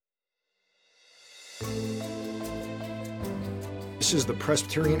This is the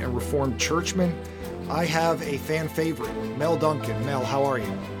Presbyterian and Reformed Churchman. I have a fan favorite, Mel Duncan. Mel, how are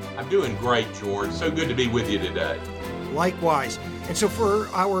you? I'm doing great, George. So good to be with you today. Likewise. And so for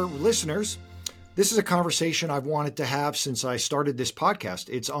our listeners, this is a conversation I've wanted to have since I started this podcast.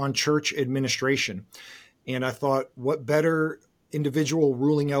 It's on church administration. And I thought, what better individual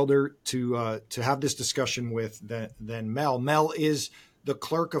ruling elder to have this discussion with than Mel. Mel is the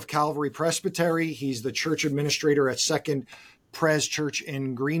Clerk of Calvary Presbytery. He's the church administrator at Second Pres Church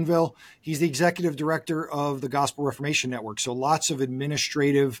in Greenville. He's the executive director of the Gospel Reformation Network. So lots of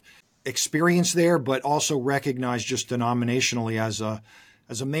administrative experience there, but also recognized just denominationally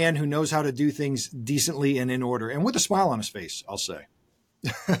as a man who knows how to do things decently and in order, and with a smile on his face, I'll say.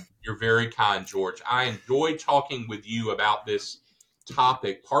 You're very kind, George. I enjoy talking with you about this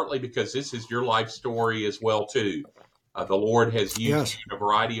topic, partly because this is your life story as well, too. The Lord has used you in a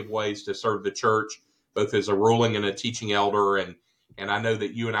variety of ways to serve the church, both as a ruling and a teaching elder. And I know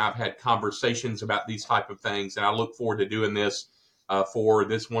that you and I have had conversations about these type of things, and I look forward to doing this for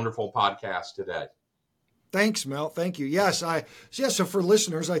this wonderful podcast today. Thanks, Mel. Thank you. Yes. So for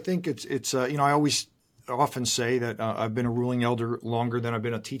listeners, I think it's I always often say that I've been a ruling elder longer than I've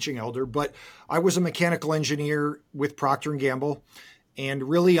been a teaching elder, but I was a mechanical engineer with Procter & Gamble, and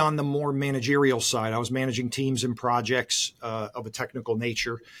really on the more managerial side. I was managing teams and projects of a technical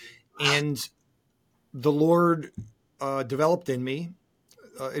nature, and the Lord developed in me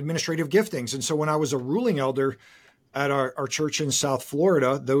administrative giftings. And so when I was a ruling elder at our church in South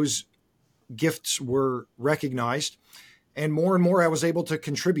Florida, those gifts were recognized. And more I was able to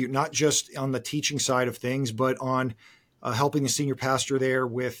contribute, not just on the teaching side of things, but on helping the senior pastor there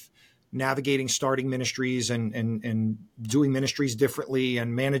with navigating starting ministries and doing ministries differently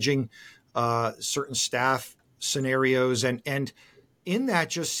and managing certain staff scenarios. And in that,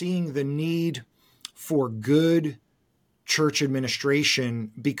 just seeing the need for good church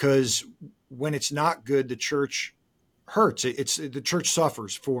administration, because when it's not good, the church hurts. The church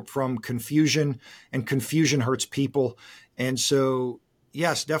suffers from confusion, and confusion hurts people. And so,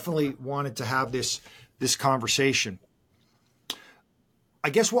 yes, definitely wanted to have this conversation. I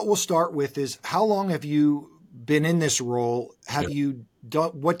guess what we'll start with is, how long have you been in this role? You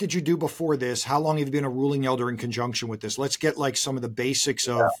done, what did you do before this? How long have you been a ruling elder in conjunction with this? Let's get like some of the basics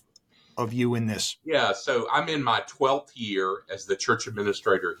of you in this. Yeah. So I'm in my 12th year as the church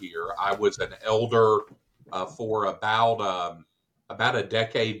administrator here. I was an elder for about a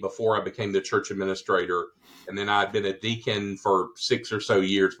decade before I became the church administrator. And then I'd been a deacon for 6 or so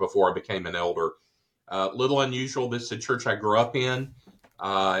years before I became an elder. Little unusual. This is a church I grew up in.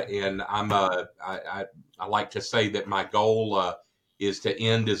 And I like to say that my goal is to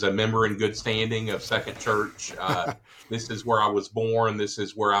end as a member in good standing of Second Church. This is where I was born. This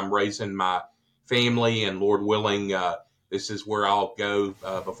is where I'm raising my family. And Lord willing, this is where I'll go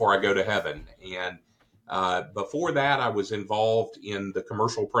before I go to heaven. And before that, I was involved in the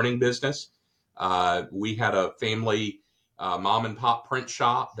commercial printing business. We had a family mom and pop print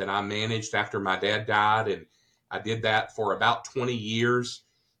shop that I managed after my dad died. And I did that for about 20 years.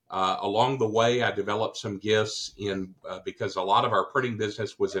 Along the way, I developed some gifts because a lot of our printing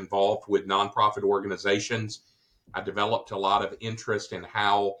business was involved with nonprofit organizations. I developed a lot of interest in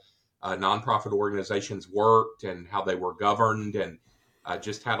how nonprofit organizations worked and how they were governed. And I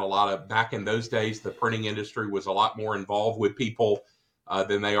just had a lot of, back in those days, the printing industry was a lot more involved with people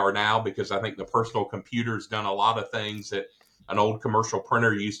than they are now, because I think the personal computer's done a lot of things that an old commercial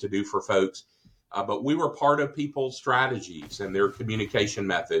printer used to do for folks. But we were part of people's strategies and their communication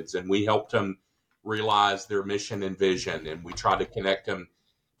methods, and we helped them realize their mission and vision, and we tried to connect them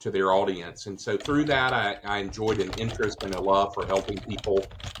to their audience. And so through that, I enjoyed an interest and a love for helping people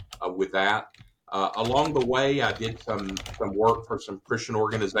with that. Along the way, I did some work for some Christian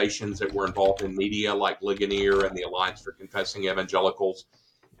organizations that were involved in media, like Ligonier and the Alliance for Confessing Evangelicals.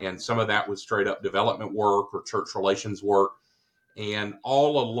 And some of that was straight up development work or church relations work. And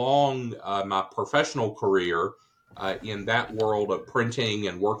all along my professional career in that world of printing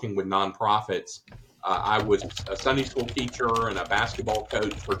and working with nonprofits, I was a Sunday school teacher and a basketball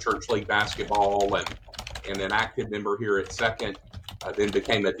coach for church league basketball, and an active member here at Second, then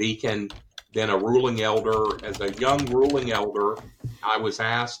became a deacon, then a ruling elder. As a young ruling elder, I was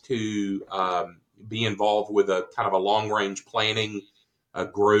asked to be involved with a kind of a long-range planning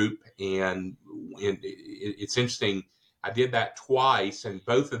group. And it's interesting, I did that twice, and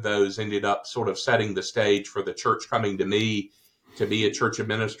both of those ended up sort of setting the stage for the church coming to me to be a church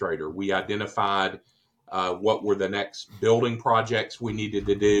administrator. We identified what were the next building projects we needed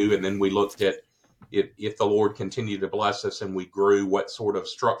to do, and then we looked at if the Lord continued to bless us and we grew, what sort of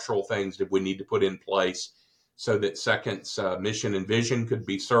structural things did we need to put in place so that Second's mission and vision could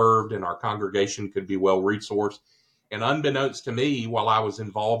be served and our congregation could be well resourced. And unbeknownst to me, while I was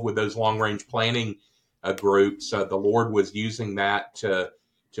involved with those long-range planning groups, the Lord was using that to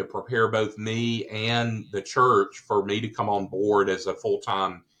prepare both me and the church for me to come on board as a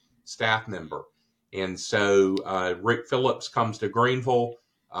full-time staff member. And so Rick Phillips comes to Greenville,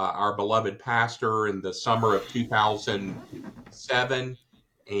 our beloved pastor, in the summer of 2007.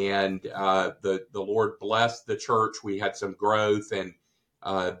 And the Lord blessed the church. We had some growth, and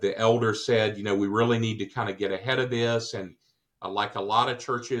the elder said, we really need to kind of get ahead of this. And like a lot of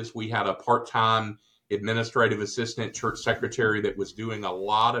churches, we had a part-time administrative assistant church secretary that was doing a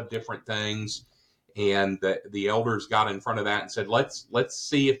lot of different things. And the elders got in front of that and said, let's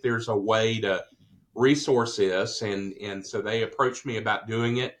see if there's a way to resource this. And so they approached me about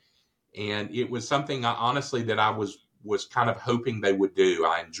doing it. And it was something honestly that I was kind of hoping they would do.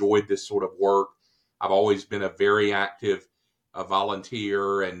 I enjoyed this sort of work. I've always been a very active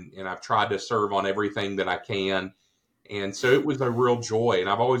volunteer, and I've tried to serve on everything that I can. And so it was a real joy, and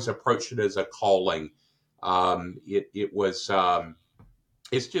I've always approached it as a calling.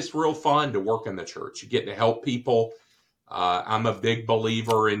 It's just real fun to work in the church. You get to help people. I'm a big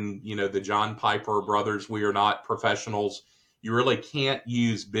believer in, the John Piper brothers. We are not professionals. You really can't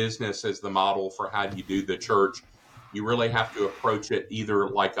use business as the model for how you do the church. You really have to approach it either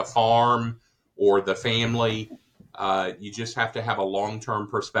like a farm or the family. You just have to have a long-term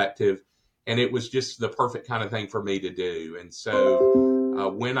perspective. And it was just the perfect kind of thing for me to do. And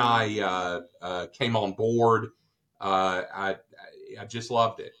so when I came on board, I just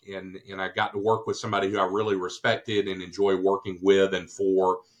loved it. And I got to work with somebody who I really respected and enjoy working with and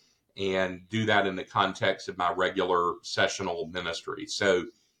for, and do that in the context of my regular sessional ministry. So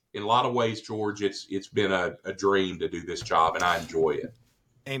in a lot of ways, George, it's been a dream to do this job, and I enjoy it.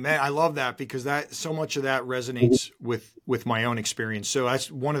 Amen. I love that, because that so much of that resonates with my own experience. So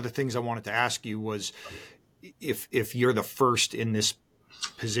that's one of the things I wanted to ask you was if you're the first in this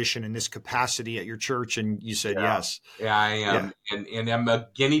position, in this capacity at your church, and you said yes. Yeah, I am. Yeah. And I'm a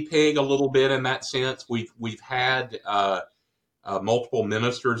guinea pig a little bit in that sense. We've had multiple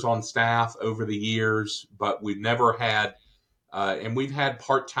ministers on staff over the years, but we've never had, and we've had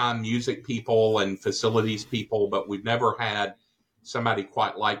part-time music people and facilities people, but we've never had somebody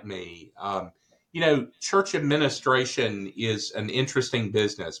quite like me. Church administration is an interesting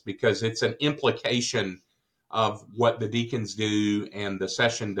business because it's an implication of what the deacons do and the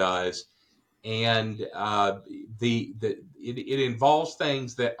session does. And it involves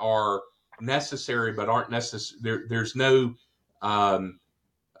things that are necessary but aren't necessary. There's no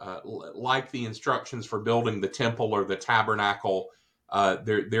like the instructions for building the temple or the tabernacle.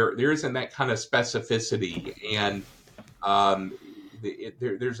 There isn't that kind of specificity, and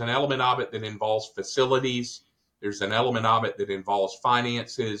there's an element of it that involves facilities. There's an element of it that involves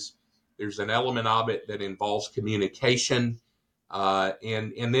finances. There's an element of it that involves communication.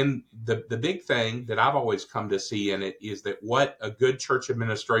 And then the big thing that I've always come to see in it is that what a good church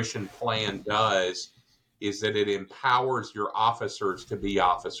administration plan does is that it empowers your officers to be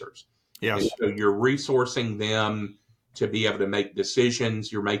officers. Yes. And so you're resourcing them to be able to make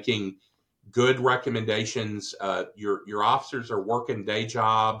decisions. You're making good recommendations. Your officers are working day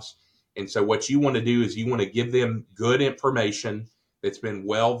jobs. And so what you want to do is you want to give them good information that's been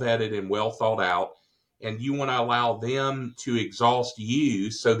well vetted and well thought out. And you want to allow them to exhaust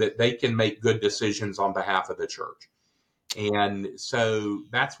you so that they can make good decisions on behalf of the church. And so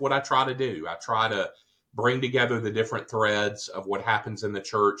that's what I try to do. I try to bring together the different threads of what happens in the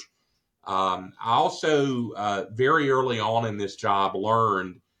church. I also, very early on in this job,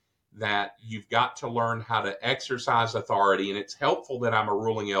 learned that you've got to learn how to exercise authority. And it's helpful that I'm a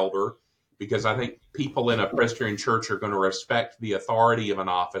ruling elder, because I think people in a Presbyterian church are going to respect the authority of an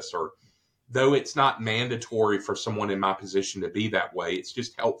officer. Though it's not mandatory for someone in my position to be that way, it's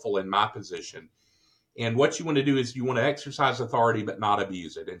just helpful in my position. And what you want to do is you want to exercise authority but not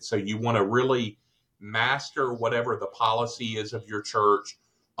abuse it. And so you want to really master whatever the policy is of your church,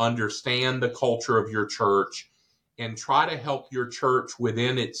 understand the culture of your church, and try to help your church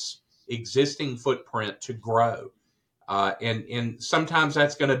within its existing footprint to grow. And sometimes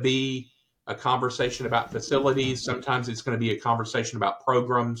that's going to be a conversation about facilities. Sometimes it's going to be a conversation about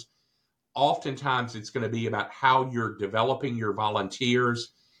programs. Oftentimes it's going to be about how you're developing your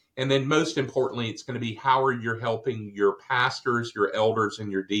volunteers. And then most importantly, it's going to be how are you helping your pastors, your elders,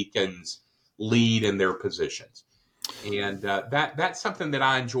 and your deacons lead in their positions. And that's something that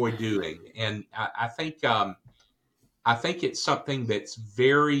I enjoy doing. And I think it's something that's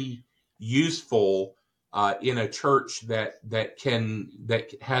very useful in a church that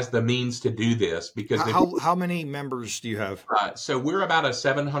has the means to do this. Because how many members do you have? So we're about a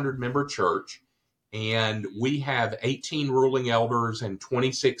 700 member church, and we have 18 ruling elders and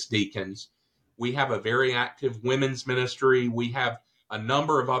 26 deacons. We have a very active women's ministry. We have a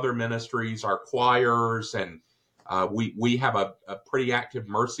number of other ministries, our choirs, and we have a pretty active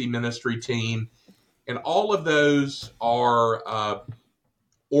mercy ministry team. And all of those are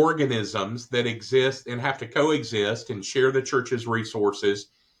organisms that exist and have to coexist and share the church's resources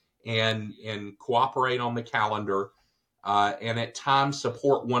and cooperate on the calendar, and at times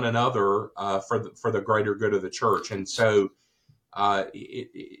support one another for the greater good of the church. And so,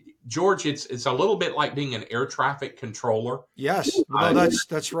 George, it's a little bit like being an air traffic controller. Yes, no,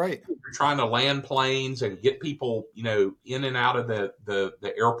 that's right. You're trying to land planes and get people, in and out of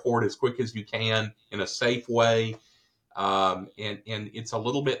the airport as quick as you can in a safe way. And it's a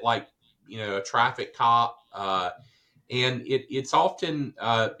little bit like, a traffic cop. And it's often,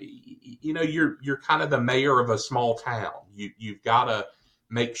 you're kind of the mayor of a small town. You've got to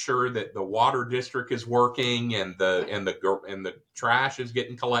make sure that the water district is working and the trash is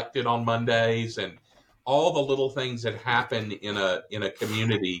getting collected on Mondays, and all the little things that happen in a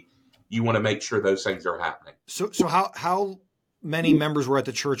community. You want to make sure those things are happening. So how many members were at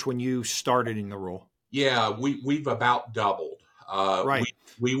the church when you started in the role? Yeah, we've about doubled. Right.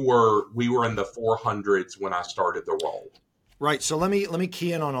 We were in the 400s when I started the role. Right. So let me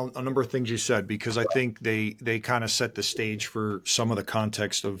key in on a number of things you said, because I think they kind of set the stage for some of the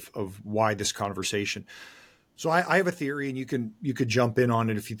context of why this conversation. So I have a theory, and you could jump in on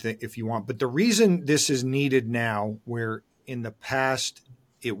it if you want. But the reason this is needed now, where in the past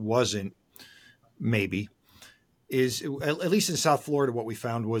it wasn't, maybe, is at least in South Florida, what we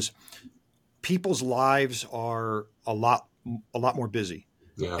found was people's lives are a lot more busy,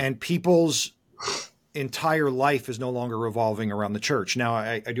 and people's entire life is no longer revolving around the church. Now,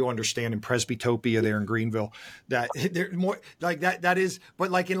 I do understand in Presbytopia there in Greenville that they're more like that is,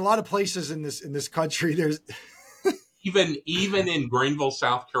 but like in a lot of places in this country, there's even in Greenville,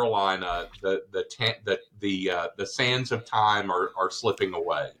 South Carolina, the sands of time are slipping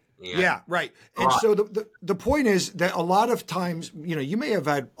away. Yeah, right. And so the point is that a lot of times, you may have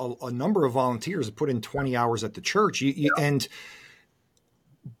had a number of volunteers that put in 20 hours at the church,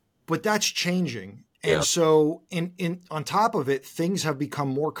 but that's changing. And so in on top of it, things have become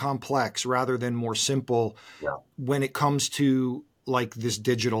more complex rather than more simple when it comes to like this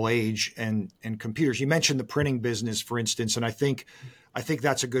digital age and computers. You mentioned the printing business, for instance, and I think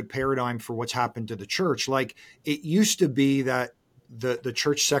that's a good paradigm for what's happened to the church. Like, it used to be that the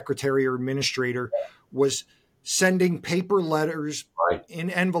church secretary or administrator was sending paper letters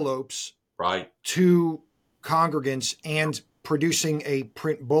in envelopes to congregants and producing a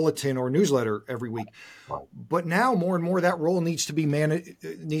print bulletin or newsletter every week. But now more and more that role needs to be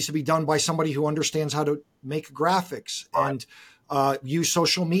done by somebody who understands how to make graphics and use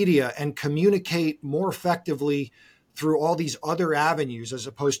social media and communicate more effectively through all these other avenues as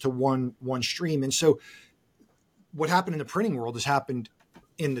opposed to one stream. And so what happened in the printing world has happened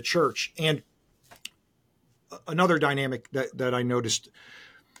in the church. And another dynamic that I noticed,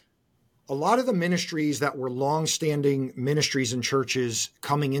 a lot of the ministries that were longstanding ministries in churches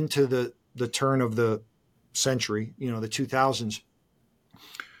coming into the turn of the century, the 2000s,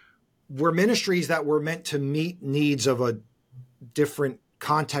 were ministries that were meant to meet needs of a different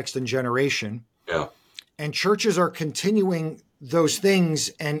context and generation. Yeah. And churches are continuing those things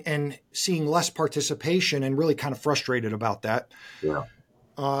and seeing less participation and really kind of frustrated about that. Yeah.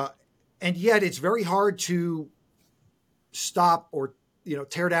 And yet it's very hard to stop or,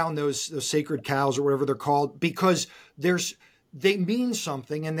 tear down those sacred cows or whatever they're called, because they mean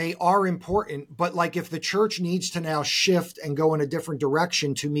something and they are important. But like, if the church needs to now shift and go in a different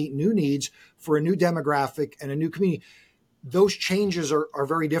direction to meet new needs for a new demographic and a new community, those changes are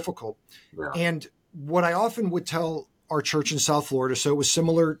very difficult. Yeah. And what I often would tell our church in South Florida, so it was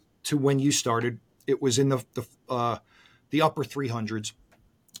similar to when you started, it was in the upper 300s.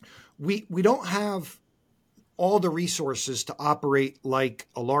 We don't have all the resources to operate like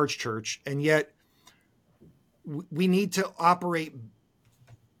a large church, and yet we need to operate.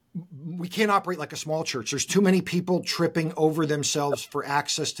 We can't operate like a small church. There's too many people tripping over themselves for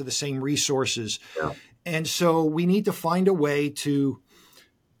access to the same resources. Yeah. And so we need to find a way to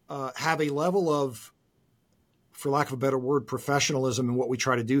have a level of, for lack of a better word, professionalism in what we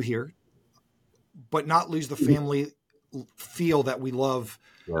try to do here, but not lose the family feel that we love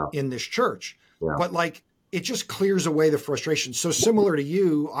in this church. Yeah. But like, it just clears away the frustration. So similar to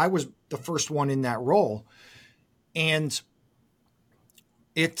you, I was the first one in that role. And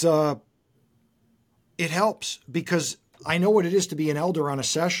it It helps because I know what it is to be an elder on a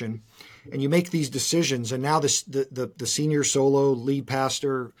session, and you make these decisions, and now the senior solo lead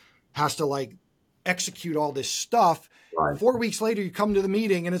pastor has to like execute all this stuff. Right. 4 weeks later, you come to the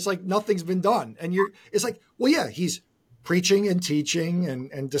meeting and it's like nothing's been done, and it's like, well, yeah, he's preaching and teaching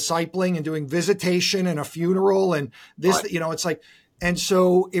and discipling and doing visitation and a funeral and this, Right. it's like, and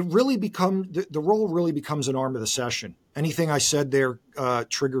so it really becomes the role really becomes an arm of the session. Anything I said there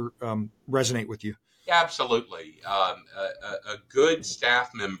resonate with you? Yeah, absolutely. A good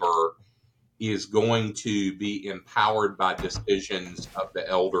staff member is going to be empowered by decisions of the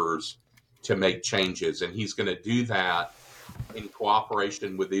elders to make changes. And he's going to do that in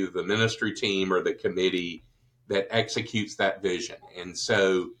cooperation with either the ministry team or the committee that executes that vision. And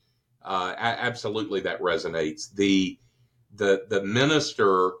so absolutely that resonates. The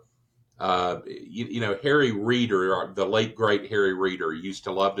minister, Harry Reeder, the late great Harry Reeder, used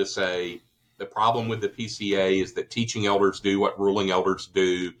to love to say, the problem with the PCA is that teaching elders do what ruling elders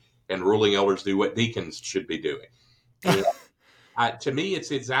do, and ruling elders do what deacons should be doing. And to me,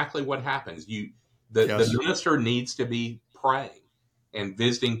 it's exactly what happens. The minister needs to be praying and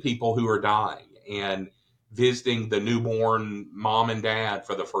visiting people who are dying and visiting the newborn mom and dad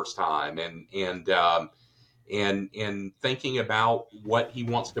for the first time and thinking about what he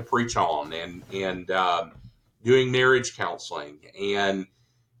wants to preach on and doing marriage counseling and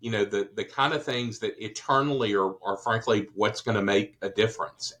the kind of things that eternally are frankly what's going to make a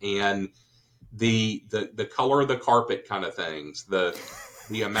difference, and the color of the carpet kind of things, the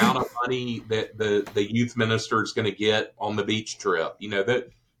amount of money that the youth minister is going to get on the beach trip,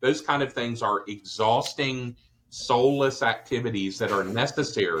 those kind of things are exhausting, soulless activities that are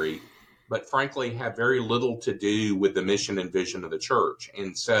necessary, but frankly have very little to do with the mission and vision of the church.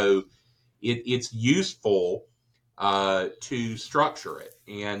 And so it's useful to structure it.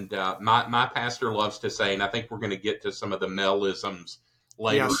 And my pastor loves to say, and I think we're going to get to some of the Melisms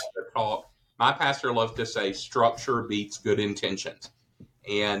later in the talk, my pastor loves to say, structure beats good intentions.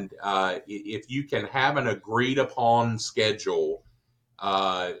 And if you can have an agreed upon schedule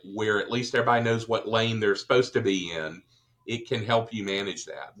where at least everybody knows what lane they're supposed to be in, it can help you manage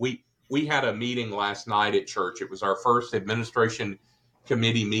that. We had a meeting last night at church. It was our first administration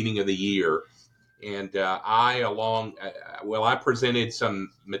committee meeting of the year. And I presented some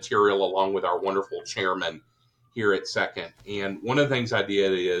material along with our wonderful chairman here at Second. And one of the things I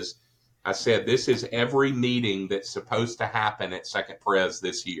did is I said, this is every meeting that's supposed to happen at Second Pres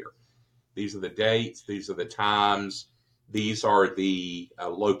this year. These are the dates. These are the times. These are the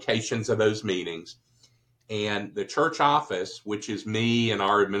locations of those meetings. And the church office, which is me and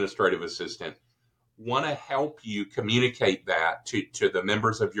our administrative assistant, want to help you communicate that to the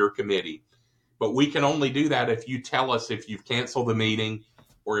members of your committee. But we can only do that if you tell us if you've canceled the meeting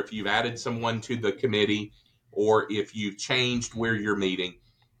or if you've added someone to the committee or if you've changed where you're meeting.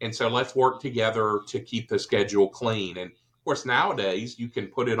 And so let's work together to keep the schedule clean. And of course, nowadays you can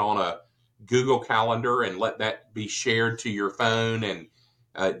put it on a Google Calendar and let that be shared to your phone. And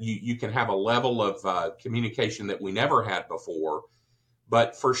you can have a level of communication that we never had before.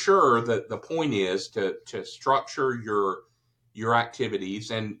 But for sure, the point is to structure your activities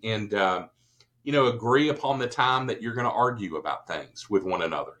and agree upon the time that you're going to argue about things with one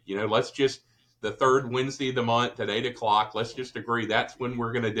another. Let's just, the third Wednesday of the month at 8:00, let's just agree that's when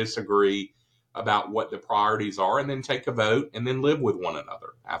we're going to disagree about what the priorities are, and then take a vote and then live with one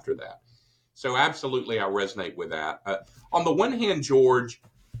another after that. So absolutely, I resonate with that. On the one hand, George,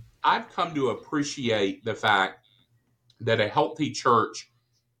 I've come to appreciate the fact that a healthy church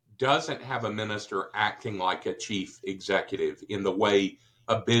doesn't have a minister acting like a chief executive in the way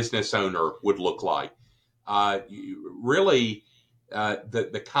a business owner would look like. The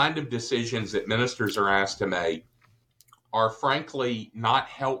kind of decisions that ministers are asked to make are frankly not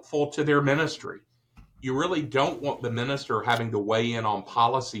helpful to their ministry. You really don't want the minister having to weigh in on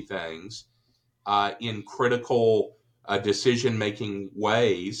policy things in critical decision-making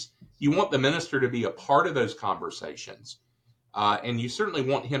ways. You want the minister to be a part of those conversations, and you certainly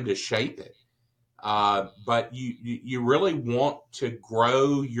want him to shape it. But you really want to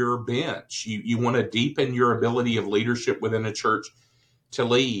grow your bench. You want to deepen your ability of leadership within a church to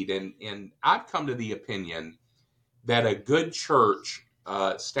lead. And I've come to the opinion that a good church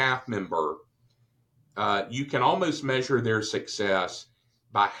staff member, you can almost measure their success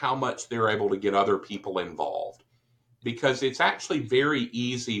by how much they're able to get other people involved. Because it's actually very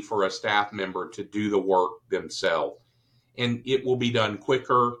easy for a staff member to do the work themselves. And it will be done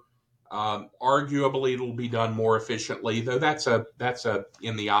quicker. Arguably, it'll be done more efficiently, though that's a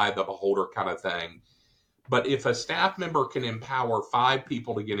in the eye of the beholder kind of thing. But if a staff member can empower 5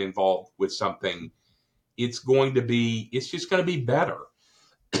 people to get involved with something, it's just going to be better.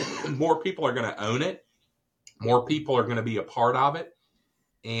 More people are going to own it. More people are going to be a part of it.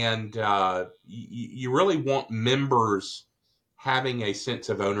 And you really want members having a sense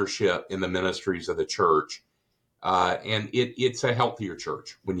of ownership in the ministries of the church. And it's a healthier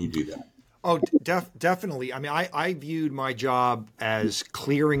church when you do that. Oh, definitely. I mean, I viewed my job as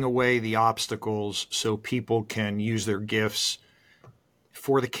clearing away the obstacles so people can use their gifts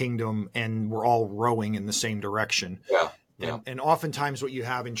for the kingdom, and we're all rowing in the same direction. Yeah. Yeah. And oftentimes what you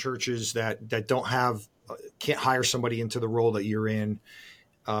have in churches that don't have, can't hire somebody into the role that you're in,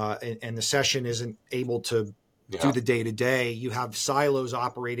 and the session isn't able to do the day to day, you have silos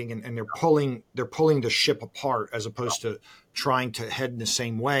operating and they're pulling the ship apart as opposed to trying to head in the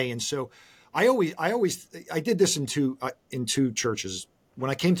same way. And so I did this in two churches. When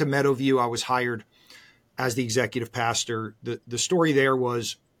I came to Meadowview, I was hired as the executive pastor. The story there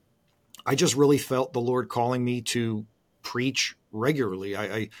was I just really felt the Lord calling me to preach regularly.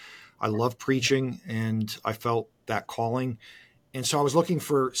 I love preaching, and I felt that calling. And so I was looking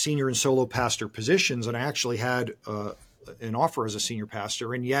for senior and solo pastor positions, and I actually had an offer as a senior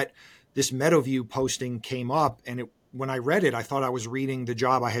pastor. And yet this Meadowview posting came up, and when I read it, I thought I was reading the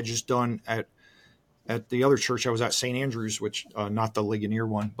job I had just done at the other church I was at, St. Andrews, which not the Ligonier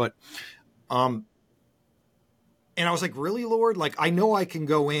one, but and I was like, really, Lord? Like, I know I can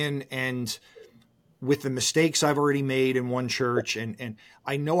go in and with the mistakes I've already made in one church, and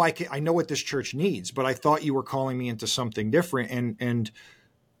I know I know what this church needs, but I thought you were calling me into something different. And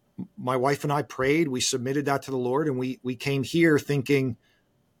my wife and I prayed, we submitted that to the Lord, and we came here thinking,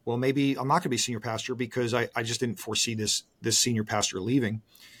 well, maybe I'm not going to be senior pastor because I just didn't foresee this senior pastor leaving.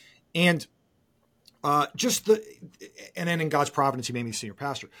 And and then in God's providence, he made me senior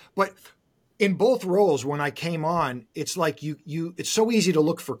pastor. But in both roles, when I came on, it's like it's so easy to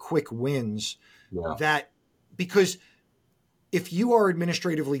look for quick wins. Yeah. That because if you are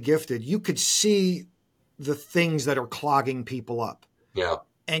administratively gifted, you could see the things that are clogging people up. Yeah.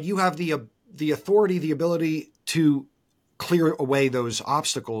 And you have the authority, the ability to clear away those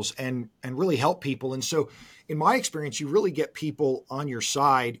obstacles and really help people. And so in my experience, you really get people on your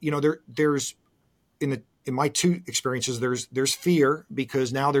side. You know, there's in my two experiences, there's fear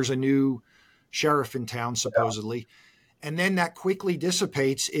because now there's a new sheriff in town, supposedly. Yeah. And then that quickly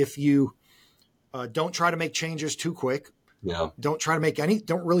dissipates if you don't try to make changes too quick. Yeah. Don't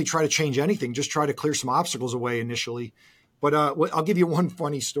really try to change anything. Just try to clear some obstacles away initially. But I'll give you one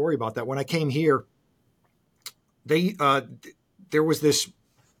funny story about that. When I came here, there was this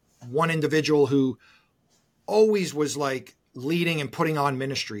one individual who always was like leading and putting on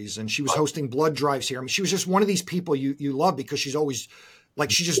ministries, and she was hosting blood drives here. I mean, she was just one of these people you love because she's always like,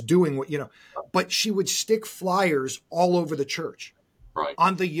 she's just doing what, but she would stick flyers all over the church. Right.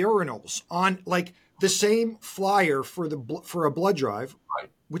 On the urinals, on like the same flyer for a blood drive, right,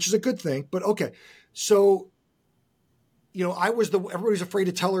 which is a good thing. But okay, so everybody's afraid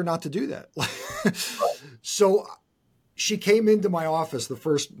to tell her not to do that. Right. So she came into my office the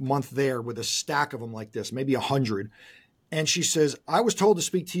first month there with a stack of them like this, maybe 100, and she says, "I was told to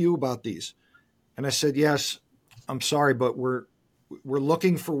speak to you about these," and I said, "Yes, I'm sorry, but we're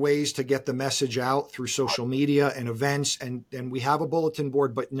looking for ways to get the message out through social media and events. And we have a bulletin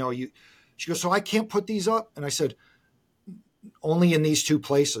board, but no, she goes, so I can't put these up. And I said, only in these two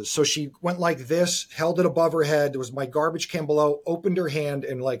places. So she went like this, held it above her head. There was my garbage can below, opened her hand,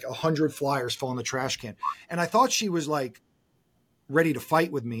 and like 100 flyers fell in the trash can. And I thought she was like ready to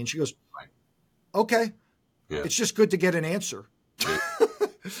fight with me. And she goes, okay, It's just good to get an answer. Yeah.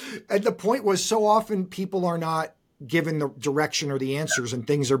 And the point was, so often people are not given the direction or the answers, and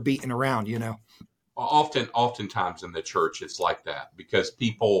things are beaten around, Oftentimes in the church, it's like that because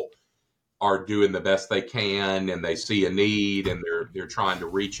people are doing the best they can and they see a need and they're trying to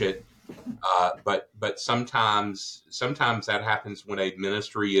reach it. But sometimes that happens when a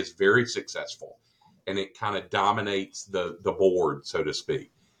ministry is very successful and it kind of dominates the board, so to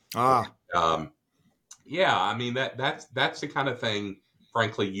speak. I mean, that's the kind of thing,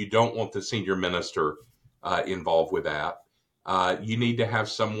 frankly, you don't want the senior minister involved with that. You need to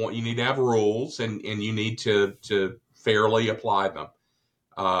have you need to have rules and you need to fairly apply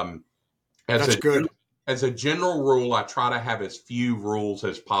them. That's good. As a general rule, I try to have as few rules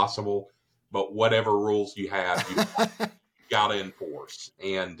as possible, but whatever rules you have, you got to enforce.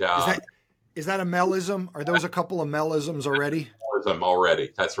 And is that a Melism? Are those a couple of Melisms already? Melism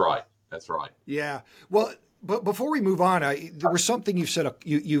already. That's right. Yeah. Well, but before we move on, there was something you've said,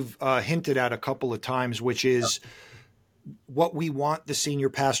 you've hinted at a couple of times, which is what we want the senior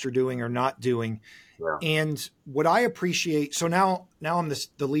pastor doing or not doing. Yeah. And what I appreciate, so now I'm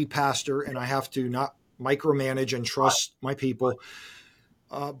the lead pastor, and I have to micromanage and trust my people.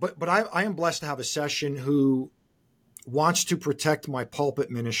 But I am blessed to have a session who wants to protect my pulpit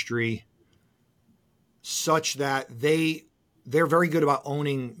ministry such that they're very good about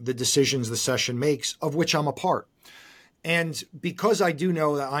owning the decisions the session makes, of which I'm a part. And because I do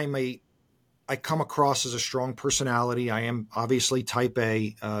know that I come across as a strong personality. I am obviously type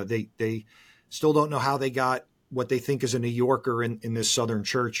A. They still don't know how they got what they think is a New Yorker in this Southern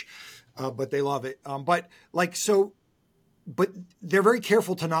church, but they love it. But they're very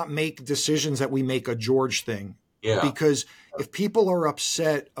careful to not make decisions that we make a George thing. Yeah. Because if people are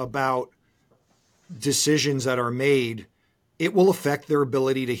upset about decisions that are made, it will affect their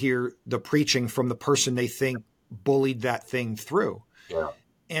ability to hear the preaching from the person they think bullied that thing through. Yeah.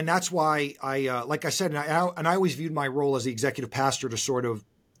 And that's why like I said, and I always viewed my role as the executive pastor to sort of,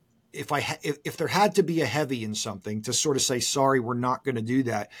 if there had to be a heavy in something, to sort of say, sorry, we're not going to do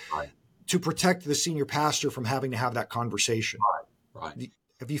that, Right. to protect the senior pastor from having to have that conversation. Right.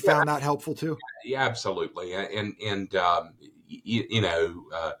 Have you found that helpful too? Yeah, absolutely. And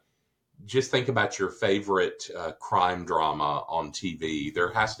just think about your favorite crime drama on TV.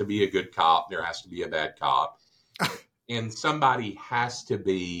 There has to be a good cop. There has to be a bad cop. And somebody has to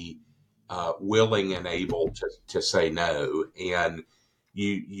be willing and able to say no. And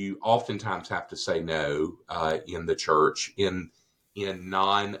you oftentimes have to say no in the church in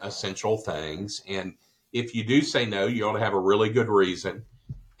non-essential things. And if you do say no, you ought to have a really good reason.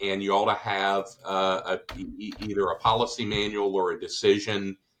 And you ought to have either a policy manual or a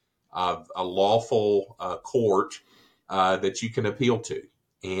decision of a lawful court that you can appeal to.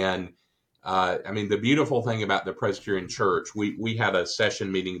 And the beautiful thing about the Presbyterian Church, we had a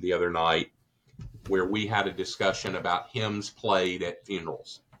session meeting the other night where we had a discussion about hymns played at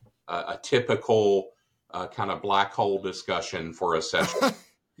funerals, a typical kind of black hole discussion for a session.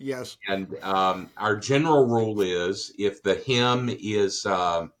 Yes. And our general rule is if the hymn is,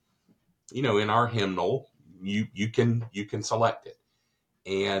 in our hymnal, you can select it.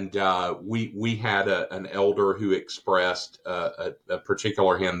 And we had an elder who expressed a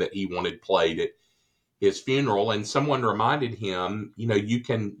particular hymn that he wanted played at his funeral, and someone reminded him, you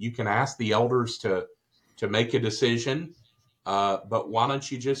can ask the elders to make a decision, but why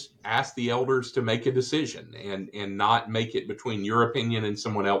don't you just ask the elders to make a decision and not make it between your opinion and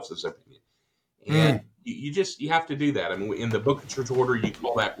someone else's opinion. And you have to do that. I mean, in the Book of Church Order, you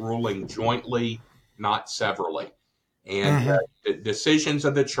call that ruling jointly, not severally. And the decisions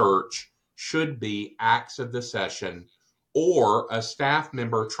of the church should be acts of the session or a staff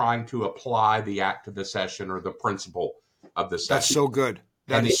member trying to apply the act of the session or the principle of the session. That's so good.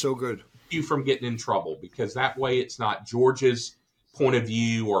 That is so good. You from getting in trouble, because that way it's not George's point of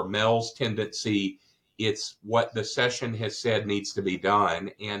view or Mel's tendency. It's what the session has said needs to be done.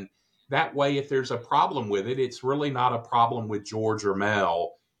 And that way, if there's a problem with it, it's really not a problem with George or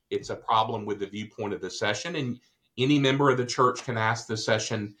Mel. It's a problem with the viewpoint of the session. And any member of the church can ask the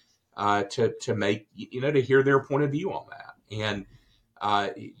session to make, to hear their point of view on that. And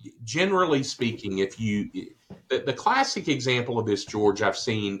generally speaking, the classic example of this, George, I've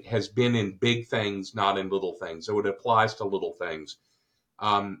seen has been in big things, not in little things. So it applies to little things.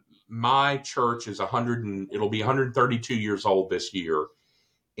 My church is it'll be 132 years old this year.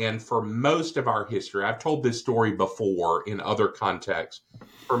 And for most of our history, I've told this story before in other contexts.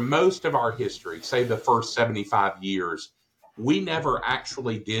 For most of our history, say the first 75 years, we never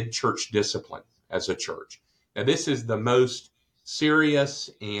actually did church discipline as a church. Now, this is the most serious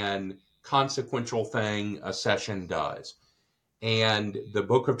and consequential thing a session does. And the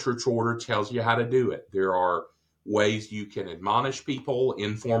Book of Church Order tells you how to do it. There are ways you can admonish people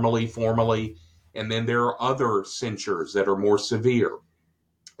informally, formally, and then there are other censures that are more severe.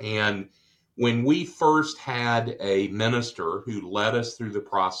 And when we first had a minister who led us through the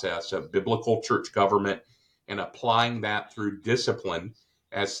process of biblical church government and applying that through discipline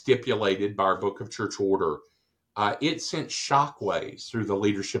as stipulated by our Book of Church Order, it sent shockwaves through the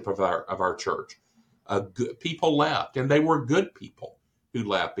leadership of our church. People left, and they were good people who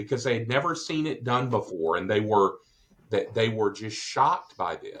left because they had never seen it done before, and they were just shocked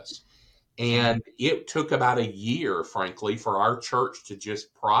by this. And it took about a year, frankly, for our church to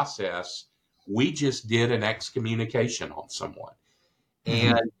just process. We just did an excommunication on someone.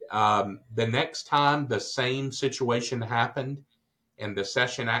 And the next time the same situation happened and the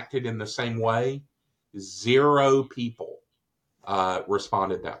session acted in the same way, 0 people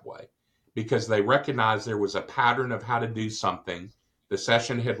responded that way because they recognized there was a pattern of how to do something. The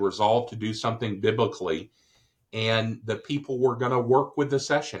session had resolved to do something biblically, and the people were going to work with the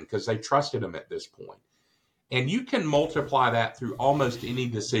session because they trusted them at this point. And you can multiply that through almost any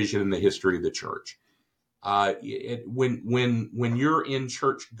decision in the history of the church. When you're in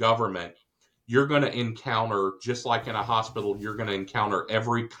church government, you're going to encounter, just like in a hospital, you're going to encounter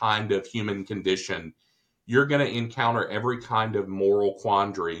every kind of human condition. You're going to encounter every kind of moral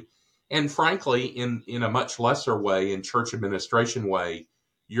quandary. And frankly, in a much lesser way, in church administration way,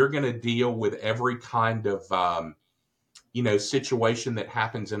 you're going to deal with every kind of situation that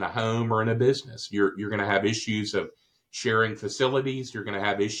happens in a home or in a business. You're going to have issues of sharing facilities. You're going to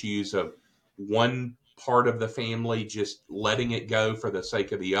have issues of one part of the family just letting it go for the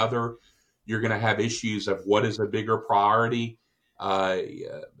sake of the other. You're going to have issues of what is a bigger priority,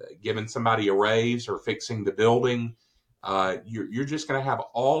 giving somebody a raise or fixing the building. You're just going to have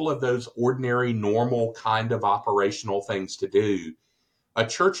all of those ordinary, normal kind of operational things to do. A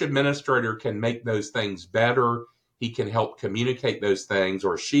church administrator can make those things better. He can help communicate those things,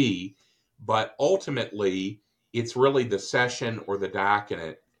 or she, but ultimately it's really the session or the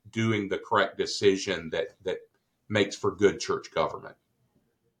diaconate doing the correct decision that makes for good church government.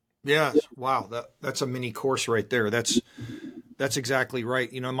 Yes. Wow. That's a mini course right there. That's exactly right.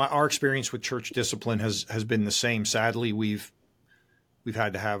 Our experience with church discipline has been the same. Sadly, we've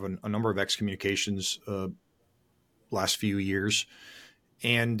had to have a number of excommunications last few years.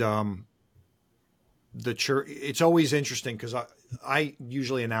 And the church, it's always interesting because I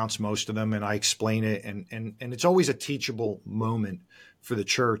usually announce most of them and I explain it, and it's always a teachable moment for the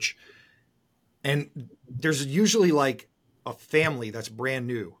church. And there's usually like a family that's brand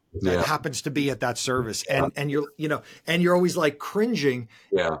new that happens to be at that service, and you're always like cringing.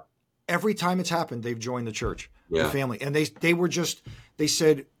 Yeah. Every time it's happened, they've joined the church, the family, and they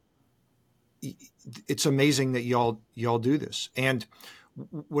said, it's amazing that y'all do this. And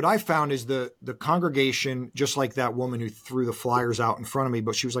what I found is the congregation, just like that woman who threw the flyers out in front of me,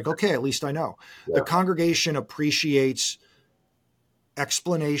 but she was like, okay, at least I know. Yeah. The congregation appreciates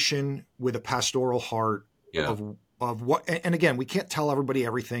explanation with a pastoral heart of what, and again, we can't tell everybody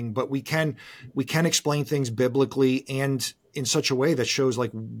everything, but we can explain things biblically and in such a way that shows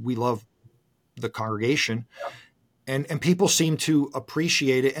like we love the congregation. Yeah. And people seem to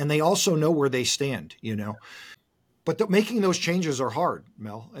appreciate it, and they also know where they stand, But making those changes are hard,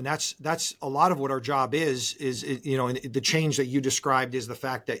 Mel, and that's a lot of what our job is. And the change that you described is the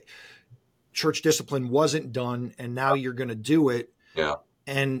fact that church discipline wasn't done, and now you're going to do it. Yeah.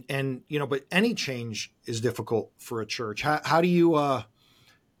 And but any change is difficult for a church. How do you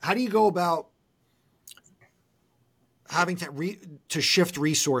go about having to shift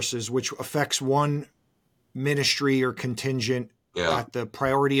resources, which affects one ministry or contingent at the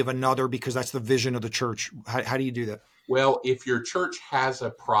priority of another, because that's the vision of the church? How do you do that? Well, if your church has a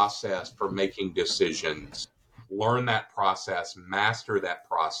process for making decisions, learn that process, master that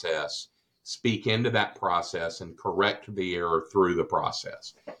process, speak into that process, and correct the error through the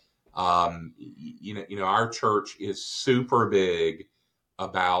process. Our church is super big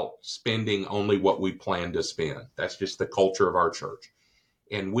about spending only what we plan to spend. That's just the culture of our church.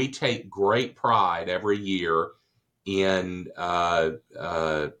 And we take great pride every year in at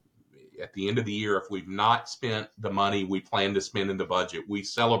the end of the year, if we've not spent the money we plan to spend in the budget, we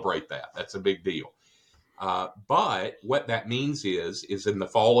celebrate that. That's a big deal. But what that means is in the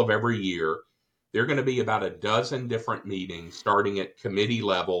fall of every year, there are going to be about a dozen different meetings, starting at committee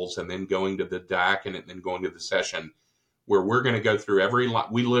levels and then going to the diaconate and then going to the session, where we're going to go through every line.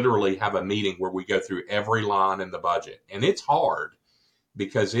 We literally have a meeting where we go through every line in the budget. And it's hard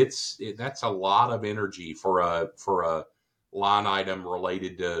because that's a lot of energy for a line item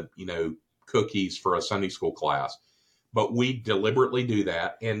related to, cookies for a Sunday school class. But we deliberately do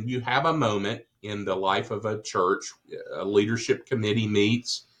that. And you have a moment in the life of a church. A leadership committee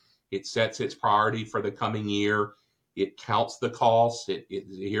meets. It sets its priority for the coming year. It counts the costs.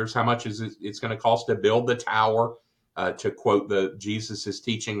 Here's how much it's going to cost to build the tower, to quote Jesus'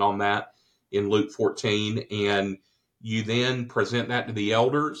 teaching on that in Luke 14. And you then present that to the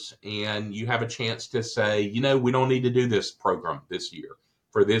elders, and you have a chance to say, we don't need to do this program this year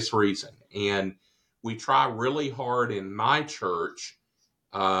for this reason. And we try really hard in my church,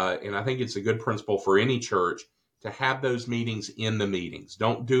 and I think it's a good principle for any church, to have those meetings in the meetings.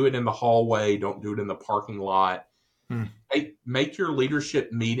 Don't do it in the hallway. Don't do it in the parking lot. Make your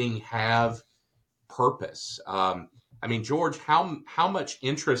leadership meeting have purpose. George, how much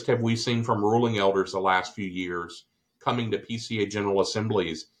interest have we seen from ruling elders the last few years coming to PCA General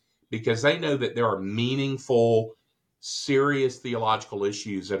Assemblies, because they know that there are meaningful, serious theological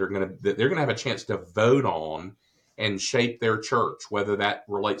issues that they're going to have a chance to vote on and shape their church, whether that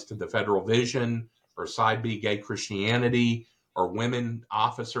relates to the federal vision or Side B gay Christianity or women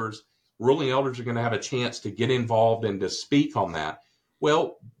officers. Ruling elders are going to have a chance to get involved and to speak on that.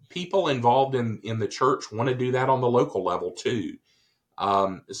 Well, people involved in the church want to do that on the local level too.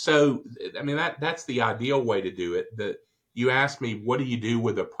 So, I mean, that's the ideal way to do it. That you asked me, what do you do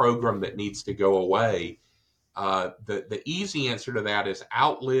with a program that needs to go away? The easy answer to that is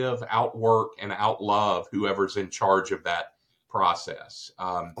outlive, outwork, and outlove whoever's in charge of that process.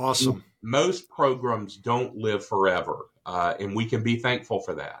 Awesome. Most programs don't live forever, and we can be thankful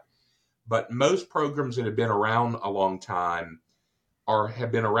for that. But most programs that have been around a long time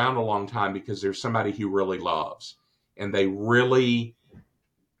have been around a long time because there's somebody who really loves, and they really,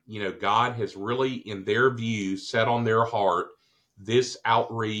 God has really, in their view, set on their heart this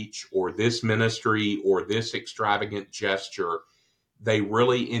outreach or this ministry or this extravagant gesture. They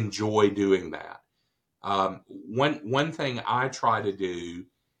really enjoy doing that. One thing I try to do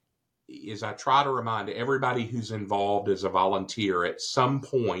is I try to remind everybody who's involved as a volunteer at some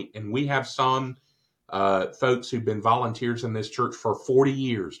point, and we have some folks who've been volunteers in this church for 40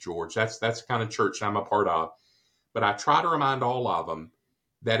 years, George. That's the kind of church I'm a part of. But I try to remind all of them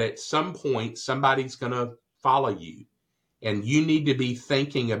that at some point, somebody's going to follow you. And you need to be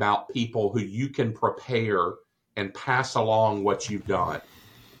thinking about people who you can prepare and pass along what you've done.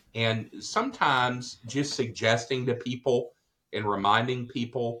 And sometimes just suggesting to people and reminding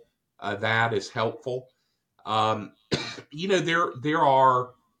people that is helpful. There are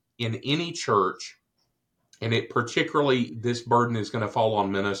in any church, and it particularly this burden is going to fall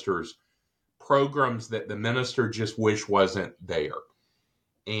on ministers, programs that the minister just wish wasn't there.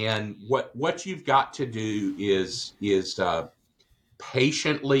 And what you've got to do is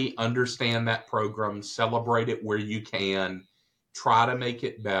patiently understand that program, celebrate it where you can, try to make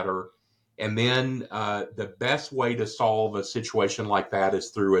it better. And then the best way to solve a situation like that is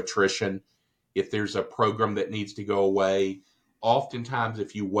through attrition. If there's a program that needs to go away, oftentimes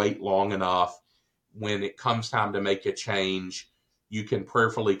if you wait long enough, when it comes time to make a change, you can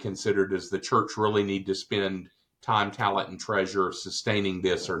prayerfully consider, does the church really need to spend time, talent, and treasure sustaining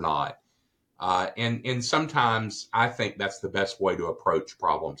this or not? And sometimes I think that's the best way to approach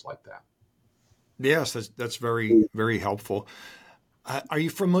problems like that. Yes, that's very, very helpful. Are you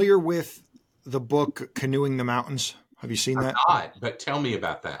familiar with the book Canoeing the Mountains? Have you seen that? I'm not, but tell me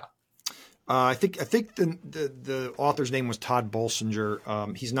about that. I think the author's name was Todd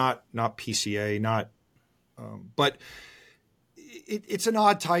Bolsinger. He's not PCA, but it's an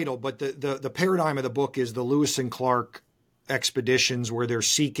odd title. But the paradigm of the book is the Lewis and Clark expeditions, where they're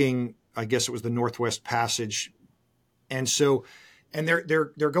seeking, I guess it was the Northwest Passage, and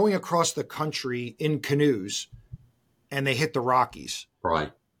they're going across the country in canoes, and they hit the Rockies.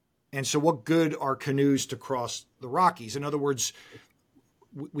 Right. And so, what good are canoes to cross the Rockies? In other words,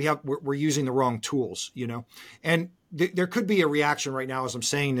 we're using the wrong tools, and there could be a reaction right now as I'm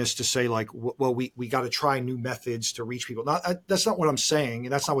saying this to say, like, well, we got to try new methods to reach people. That's not what I'm saying,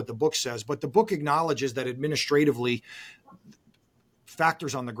 and that's not what the book says. But the book acknowledges that administratively,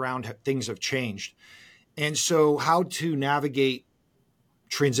 factors on the ground, things have changed, and so how to navigate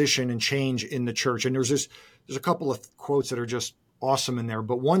transition and change in the church. And there's a couple of quotes that are just awesome in there,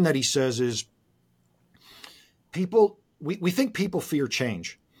 but one that he says is, we think people fear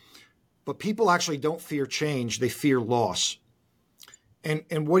change, but people actually don't fear change. They fear loss.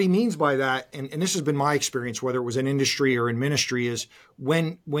 And what he means by that, and this has been my experience, whether it was in industry or in ministry, is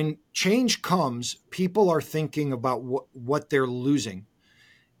when change comes, people are thinking about what they're losing.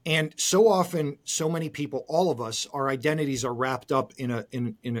 And so often, so many people, all of us, our identities are wrapped up in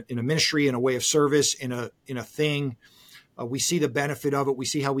a ministry, in a way of service, in a thing. We see the benefit of it. We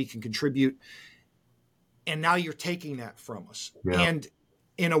see how we can contribute. And now you're taking that from us. Yeah. And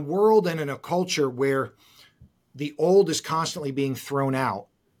in a world and in a culture where the old is constantly being thrown out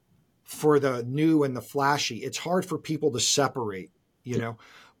for the new and the flashy, it's hard for people to separate,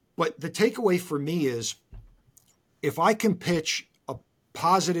 But the takeaway for me is, if I can pitch a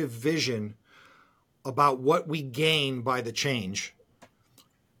positive vision about what we gain by the change,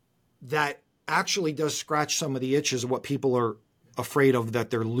 that actually does scratch some of the itches of what people are afraid of that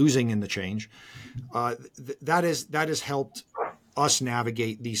they're losing in the change. That has helped us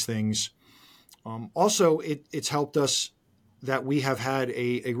navigate these things. Also, it's helped us that we have had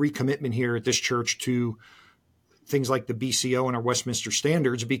a recommitment here at this church to things like the BCO and our Westminster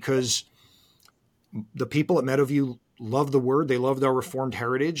standards, because the people at Meadowview love the word. They loved our Reformed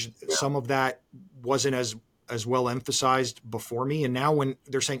heritage. Yeah. Some of that wasn't as well emphasized before me. And now when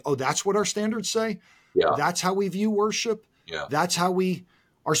they're saying, oh, that's what our standards say. Yeah. That's how we view worship. Yeah. That's how we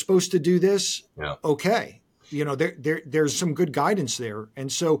are supposed to do this. Yeah. Okay. There's some good guidance there.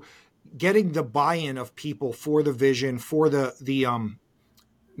 And so getting the buy-in of people for the vision, for the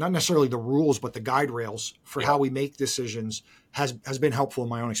not necessarily the rules, but the guide rails for how we make decisions has been helpful in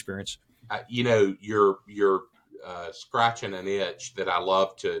my own experience. You're scratching an itch that I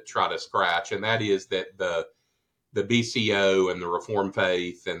love to try to scratch, and that is that the BCO and the Reformed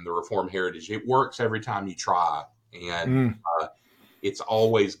faith and the Reformed heritage, it works every time you try, and it's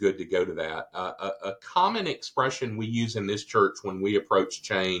always good to go to that. A common expression we use in this church when we approach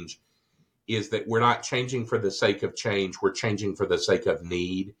change is that we're not changing for the sake of change, we're changing for the sake of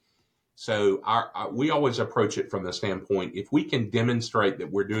need. So we always approach it from the standpoint, if we can demonstrate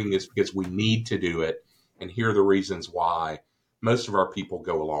that we're doing this because we need to do it, and here are the reasons why, most of our people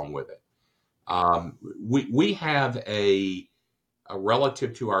go along with it. We have a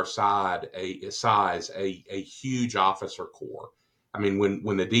relative to our size, a huge officer corps. I mean,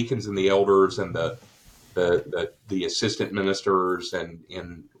 when the deacons and the elders and the assistant ministers and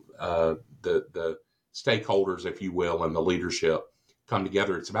the stakeholders, if you will, and the leadership come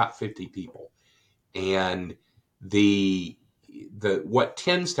together, it's about 50 people. And what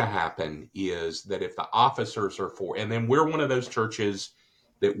tends to happen is that if the officers are and then we're one of those churches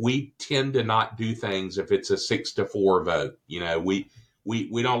that we tend to not do things if it's a 6-4 vote.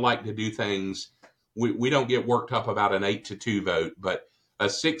 We don't like to do things. We don't get worked up about an 8-2 vote, but a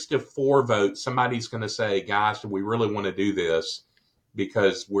 6-4 vote, somebody's going to say, guys, do we really want to do this?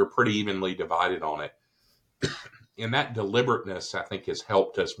 Because we're pretty evenly divided on it. And that deliberateness, I think, has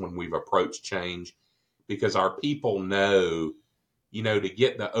helped us when we've approached change, because our people know, to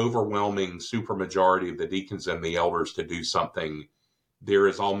get the overwhelming supermajority of the deacons and the elders to do something, there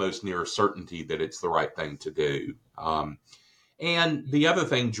is almost near certainty that it's the right thing to do. And the other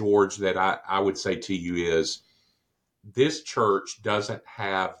thing, George, that I would say to you is this church doesn't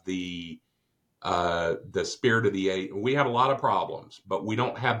have the spirit of the age. We have a lot of problems, but we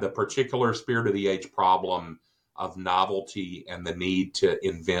don't have the particular spirit of the age problem of novelty and the need to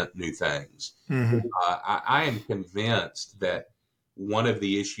invent new things. Mm-hmm. I am convinced that one of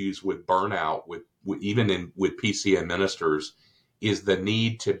the issues with burnout, with PCA ministers, is the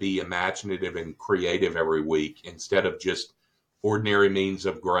need to be imaginative and creative every week instead of just ordinary means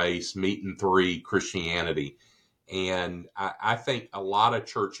of grace, meat and three Christianity. And I think a lot of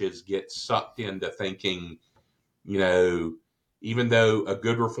churches get sucked into thinking, even though a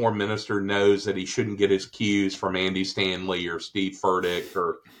good Reformed minister knows that he shouldn't get his cues from Andy Stanley or Steve Furtick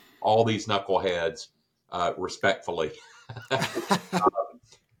or all these knuckleheads, respectfully, I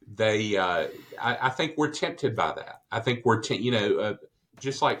think we're tempted by that. I think we're,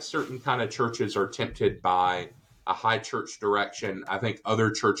 just like certain kind of churches are tempted by a high church direction, I think other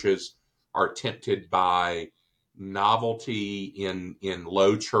churches are tempted by novelty in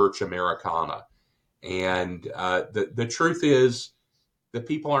low church Americana. And the truth is, the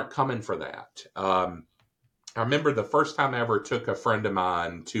people aren't coming for that. I remember the first time I ever took a friend of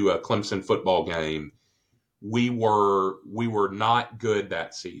mine to a Clemson football game. We were not good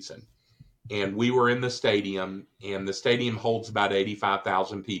that season, and we were in the stadium, and the stadium holds about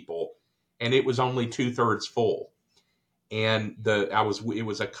 85,000 people, and it was only 2/3 full. And it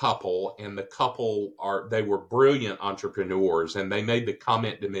was a couple, and the couple they were brilliant entrepreneurs, and they made the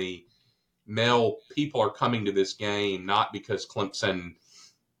comment to me, Mel, people are coming to this game not because Clemson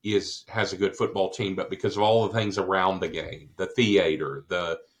has a good football team, but because of all the things around the game, the theater,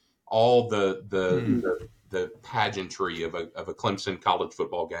 the pageantry of a Clemson college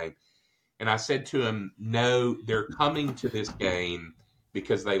football game. And I said to him, no, they're coming to this game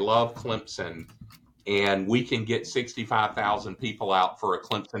because they love Clemson, and we can get 65,000 people out for a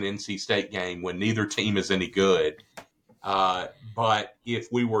Clemson NC State game when neither team is any good. But if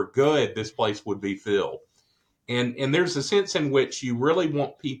we were good, this place would be filled. And there's a sense in which you really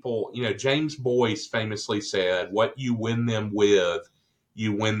want people, James Boyce famously said, what you win them with,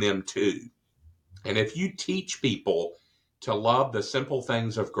 you win them to. And if you teach people to love the simple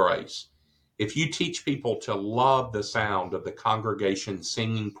things of grace, if you teach people to love the sound of the congregation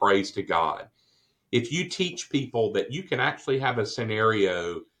singing praise to God, if you teach people that you can actually have a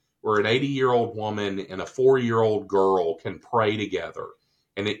scenario where an 80-year-old woman and a 4-year-old girl can pray together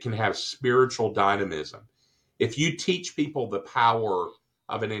and it can have spiritual dynamism, if you teach people the power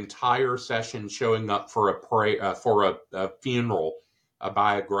of an entire session showing up for a funeral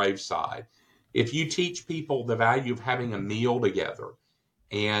by a graveside, if you teach people the value of having a meal together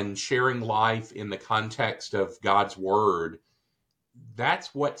and sharing life in the context of God's word,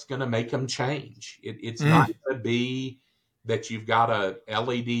 that's what's going to make them change. It's not going to be that you've got a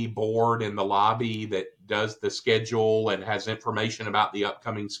LED board in the lobby that does the schedule and has information about the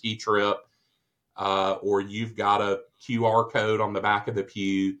upcoming ski trip, or you've got a QR code on the back of the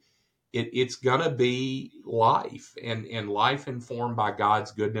pew. it's going to be life, and life informed by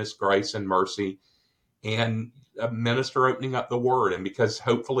God's goodness, grace, and mercy, and a minister opening up the word. And because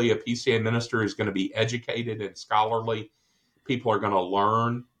hopefully a PCA minister is going to be educated and scholarly, people are going to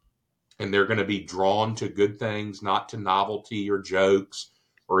learn, and they're going to be drawn to good things, not to novelty or jokes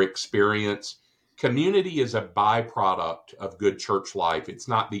or experience. Community is a byproduct of good church life. It's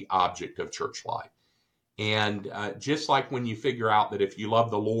not the object of church life. And just like when you figure out that if you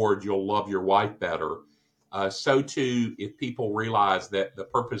love the Lord, you'll love your wife better, so too, if people realize that the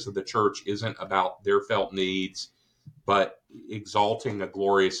purpose of the church isn't about their felt needs, but exalting a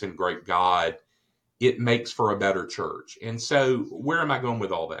glorious and great God, it makes for a better church. And so where am I going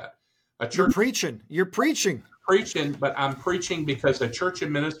with all that? A church, You're preaching. but I'm preaching because a church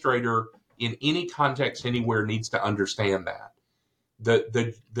administrator in any context anywhere needs to understand that.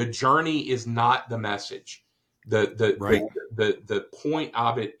 The journey is not the message. The point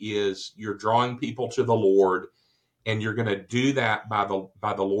of it is you're drawing people to the Lord, and you're going to do that by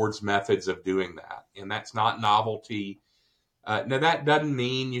the Lord's methods of doing that. And that's not novelty. Now that doesn't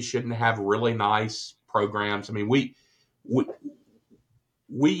mean you shouldn't have really nice programs. I mean, we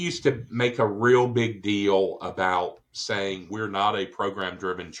used to make a real big deal about saying we're not a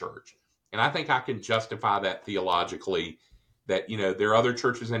program-driven church. And I think I can justify that theologically, that, there are other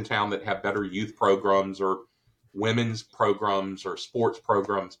churches in town that have better youth programs or women's programs or sports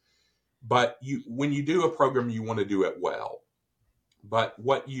programs. But when you do a program, you want to do it well. But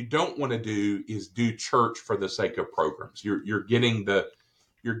what you don't want to do is do church for the sake of programs. You're getting the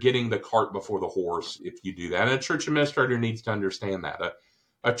cart before the horse if you do that. And a church administrator needs to understand that.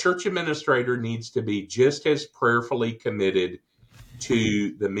 A church administrator needs to be just as prayerfully committed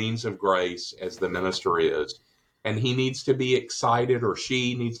to the means of grace as the minister is. And he needs to be excited, or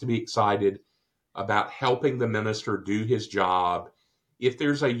she needs to be excited about helping the minister do his job. If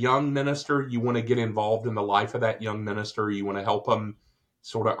there's a young minister, you want to get involved in the life of that young minister. You want to help them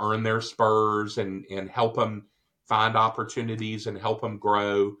sort of earn their spurs and help them find opportunities and help them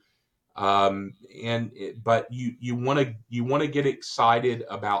grow. But you want to get excited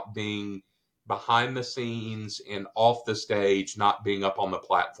about being behind the scenes and off the stage, not being up on the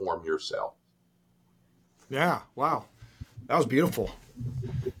platform yourself. Yeah. Wow. That was beautiful.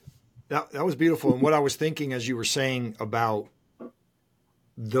 That was beautiful. And what I was thinking as you were saying about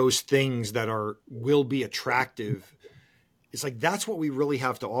those things that will be attractive, it's like, that's what we really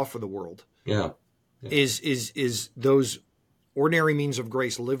have to offer the world. Yeah. Is those ordinary means of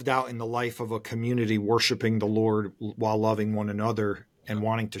grace lived out in the life of a community, worshiping the Lord while loving one another and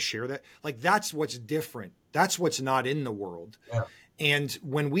wanting to share that. Like, that's what's different. That's what's not in the world. Yeah. And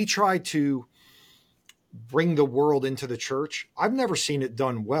when we try to bring the world into the church, I've never seen it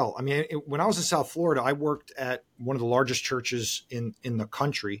done well. I mean, when I was in South Florida, I worked at one of the largest churches in the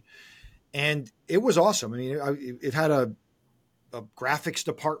country, and it was awesome. I mean, it had a graphics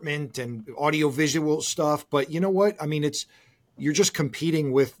department and audio visual stuff, but you know what? I mean, you're just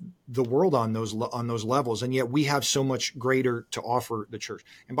competing with the world on those levels. And yet we have so much greater to offer the church.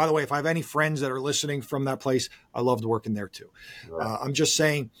 And by the way, if I have any friends that are listening from that place, I loved working there too. Right. I'm just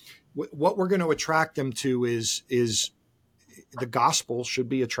saying, what we're going to attract them to is the gospel should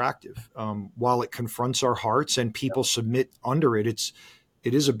be attractive. While it confronts our hearts and people submit under it,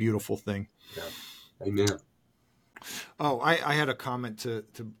 it is a beautiful thing. Yeah. Amen. Oh, I had a comment to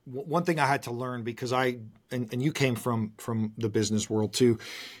one thing I had to learn, because and you came from the business world too,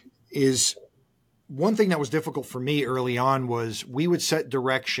 is one thing that was difficult for me early on was we would set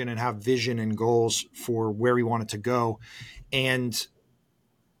direction and have vision and goals for where we wanted to go. And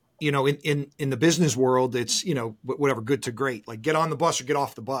in the business world, it's, whatever, good to great, like get on the bus or get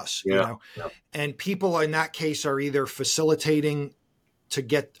off the bus, Yeah. And people in that case are either facilitating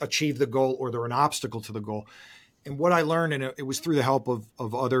to achieve the goal, or they're an obstacle to the goal. And what I learned, and it was through the help of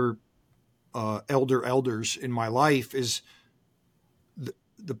other elders in my life, is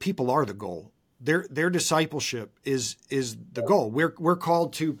the people are the goal. Their discipleship is the goal. We're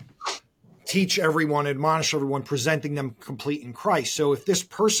called to teach everyone, admonish everyone, presenting them complete in Christ. So if this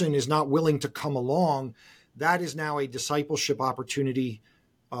person is not willing to come along, that is now a discipleship opportunity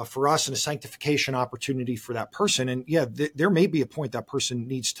for us, and a sanctification opportunity for that person. And yeah, there may be a point that person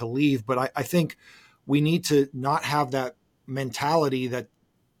needs to leave, but I think we need to not have that mentality that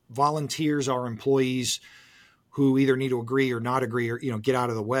volunteers are employees who either need to agree or not agree, or, get out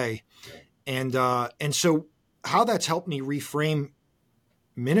of the way. And so how that's helped me reframe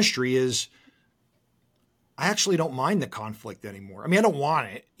ministry is I actually don't mind the conflict anymore. I mean, I don't want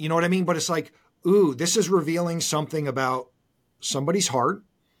it, you know what I mean? But it's like, ooh, this is revealing something about somebody's heart.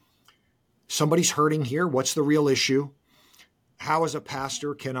 Somebody's hurting here. What's the real issue? how as a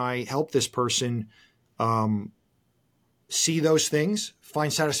pastor can I help this person see those things,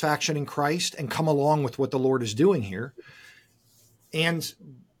 find satisfaction in Christ, and come along with what the Lord is doing here. And,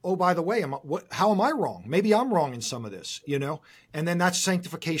 oh, by the way, how am I wrong? Maybe I'm wrong in some of this, and then that's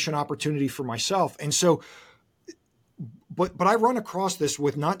sanctification opportunity for myself. And so, but I run across this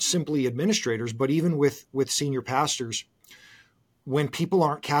with not simply administrators, but even with senior pastors. When people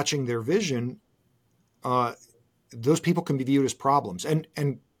aren't catching their vision, those people can be viewed as problems.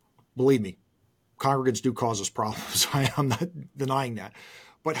 And believe me, congregants do cause us problems. I'm not denying that.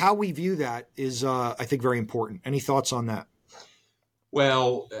 But how we view that is, I think, very important. Any thoughts on that?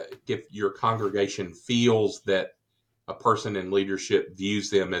 Well, if your congregation feels that a person in leadership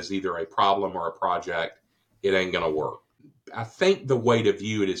views them as either a problem or a project, it ain't going to work. I think the way to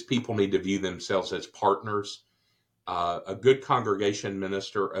view it is people need to view themselves as partners. A good congregation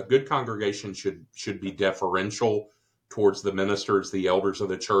should be deferential towards the ministers, the elders of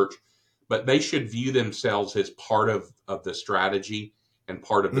the church, but they should view themselves as part of the strategy and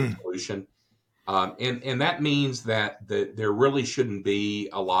part of the solution. And that means that there really shouldn't be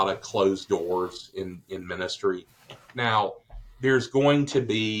a lot of closed doors in ministry. Now, there's going to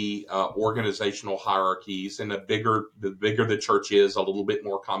be organizational hierarchies, and the bigger the church is, a little bit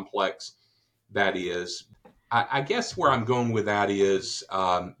more complex that is. I guess where I'm going with that is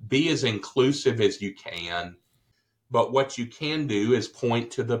be as inclusive as you can, but what you can do is point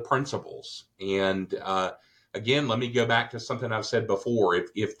to the principles. And again, let me go back to something I've said before.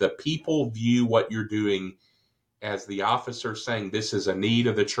 If the people view what you're doing as the officer saying this is a need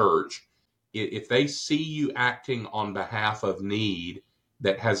of the church, if they see you acting on behalf of need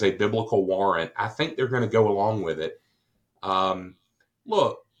that has a biblical warrant, I think they're going to go along with it.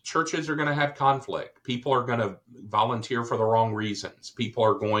 Look, churches are going to have conflict. People are going to volunteer for the wrong reasons. People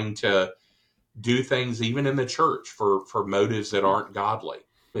are going to do things even in the church for motives that aren't godly.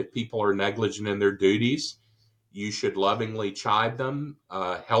 If people are negligent in their duties, you should lovingly chide them,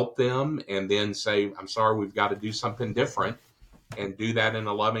 help them, and then say, I'm sorry, we've got to do something different, and do that in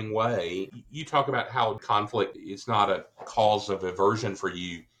a loving way. You talk about how conflict is not a cause of aversion for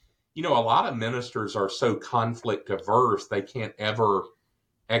you. A lot of ministers are so conflict averse, they can't ever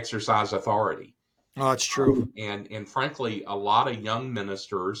exercise authority. Oh, that's true. And frankly, a lot of young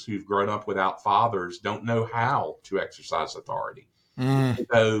ministers who've grown up without fathers don't know how to exercise authority.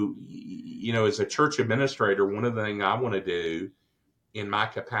 So, as a church administrator, one of the things I want to do in my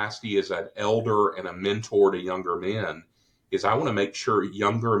capacity as an elder and a mentor to younger men is I want to make sure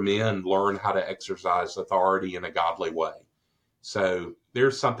younger men learn how to exercise authority in a godly way. So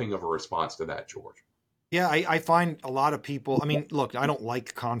there's something of a response to that, George. Yeah, I find a lot of people, look, I don't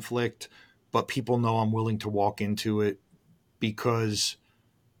like conflict, but people know I'm willing to walk into it because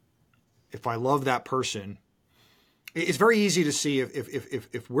if I love that person, it's very easy to see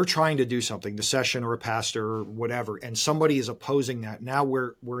if we're trying to do something, the session or a pastor or whatever, and somebody is opposing that. Now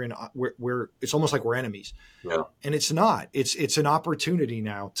we're it's almost like we're enemies. Yeah. And it's not. It's an opportunity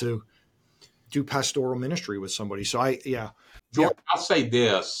now to do pastoral ministry with somebody. So George, I'll say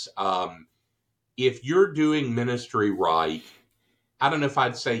this. If you're doing ministry right, I don't know if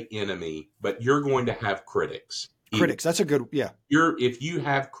I'd say enemy, but you're going to have critics. Critics, that's a good, yeah. If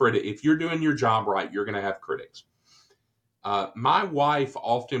you're doing your job right, you're going to have critics. My wife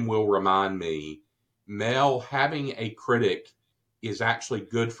often will remind me, Mel, having a critic is actually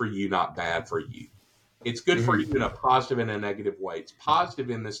good for you, not bad for you. It's good for you in a positive and a negative way. It's positive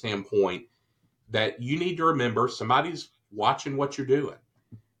in the standpoint that you need to remember somebody's watching what you're doing.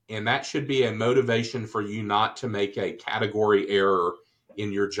 And that should be a motivation for you not to make a category error in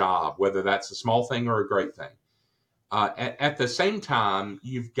your job, whether that's a small thing or a great thing. At the same time,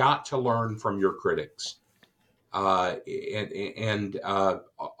 you've got to learn from your critics. And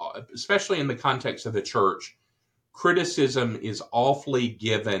especially in the context of the church, criticism is awfully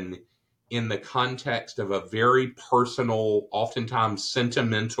given in the context of a very personal, oftentimes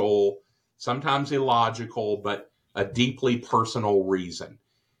sentimental, sometimes illogical, but a deeply personal reason.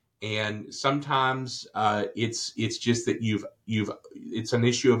 And sometimes it's just that it's an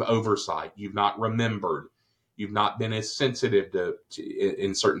issue of oversight. You've not remembered. You've not been as sensitive to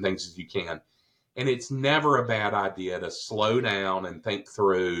in certain things as you can. And it's never a bad idea to slow down and think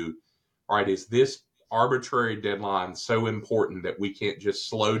through, all right, is this arbitrary deadline so important that we can't just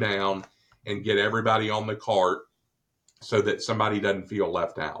slow down and get everybody on the cart so that somebody doesn't feel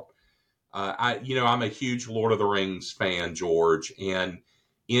left out? I'm a huge Lord of the Rings fan, George, and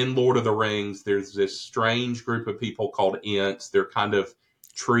in Lord of the Rings, there's this strange group of people called Ents. They're kind of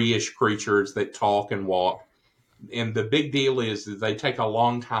tree-ish creatures that talk and walk. And the big deal is that they take a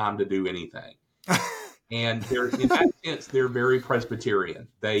long time to do anything. And they're, in that sense, they're very Presbyterian.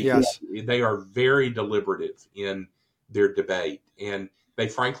 They are very deliberative in their debate, and they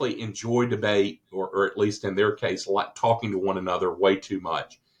frankly enjoy debate, or at least in their case, like talking to one another way too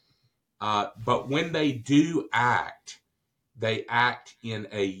much. But when they do act, they act in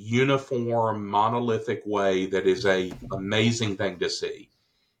a uniform, monolithic way that is an amazing thing to see.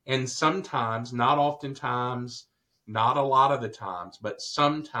 And sometimes, not oftentimes, not a lot of the times, but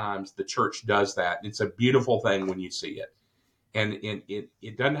sometimes the church does that. It's a beautiful thing when you see it. And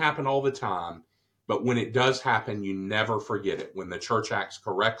it doesn't happen all the time, but when it does happen, you never forget it. When the church acts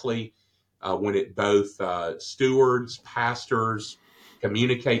correctly, when it both stewards, pastors,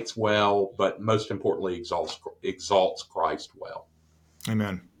 communicates well, but most importantly, exalts Christ well.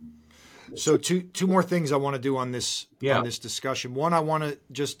 Amen. So two more things I want to do on this discussion. One, I want to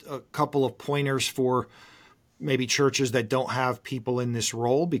just a couple of pointers for maybe churches that don't have people in this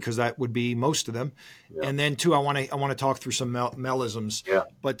role, because that would be most of them. Yeah. And then two, I want to talk through some Melisms. Yeah.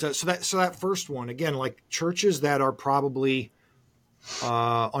 But so that first one, again, like churches that are probably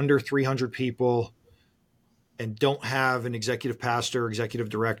under 300 people and don't have an executive pastor, executive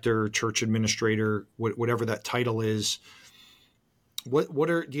director, church administrator, whatever that title is.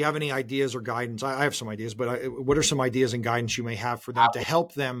 Do you have any ideas or guidance? I have some ideas, but what are some ideas and guidance you may have for them to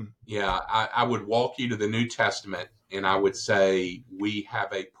help them? Yeah, I would walk you to the New Testament, and I would say we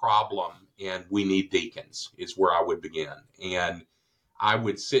have a problem and we need deacons is where I would begin. And I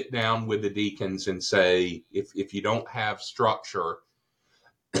would sit down with the deacons and say, if you don't have structure,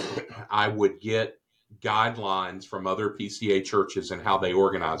 I would get guidelines from other PCA churches and how they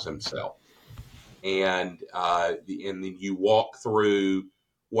organize themselves. And then you walk through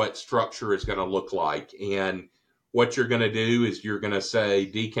what structure is going to look like. And what you're going to do is you're going to say,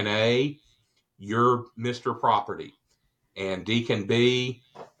 Deacon A, you're Mr. Property. And Deacon B,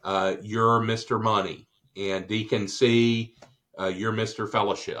 you're Mr. Money. And Deacon C, you're Mr.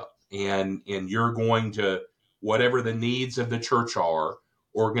 Fellowship. And you're going to, whatever the needs of the church are,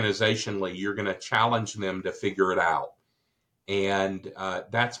 organizationally, you're going to challenge them to figure it out. And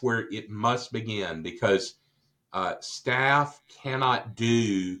that's where it must begin, because staff cannot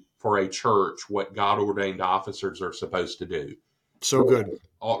do for a church what God-ordained officers are supposed to do. So good.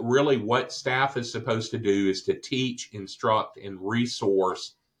 Really, what staff is supposed to do is to teach, instruct, and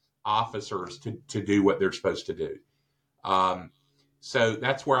resource officers to do what they're supposed to do. So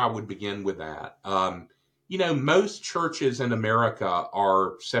that's where I would begin with that. Most churches in America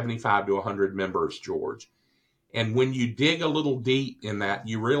are 75 to 100 members, George. And when you dig a little deep in that,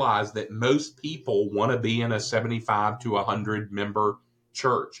 you realize that most people want to be in a 75 to 100 member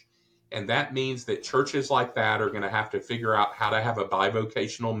church. And that means that churches like that are going to have to figure out how to have a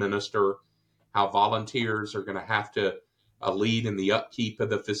bivocational minister, how volunteers are going to have to lead in the upkeep of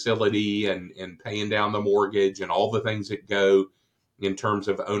the facility and paying down the mortgage and all the things that go in terms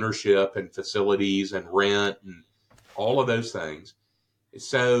of ownership and facilities and rent and all of those things.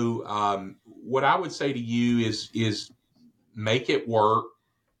 So what I would say to you is make it work.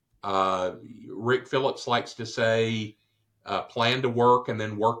 Rick Phillips likes to say, plan to work and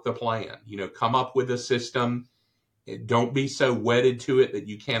then work the plan. Come up with a system. Don't be so wedded to it that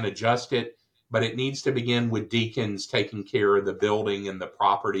you can't adjust it. But it needs to begin with deacons taking care of the building and the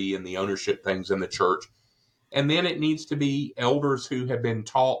property and the ownership things in the church. And then it needs to be elders who have been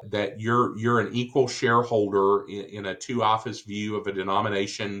taught that you're an equal shareholder in a two-office view of a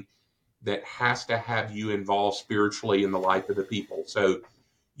denomination that has to have you involved spiritually in the life of the people. So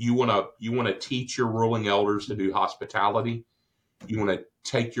you want to teach your ruling elders to do hospitality. You want to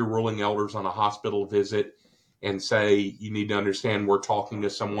take your ruling elders on a hospital visit and say, you need to understand we're talking to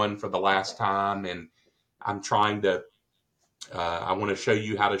someone for the last time, and I'm trying to I want to show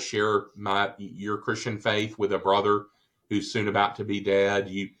you how to share your Christian faith with a brother who's soon about to be dead.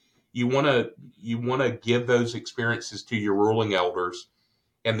 You want to give those experiences to your ruling elders,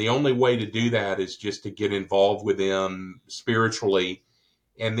 and the only way to do that is just to get involved with them spiritually,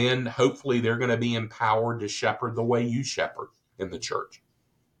 and then hopefully they're going to be empowered to shepherd the way you shepherd in the church.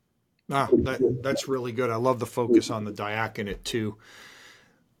 That's really good. I love the focus on the diaconate too.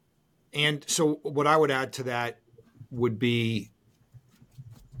 And so what I would add to that would be,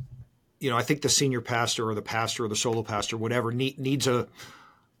 I think the senior pastor or the solo pastor, whatever, needs the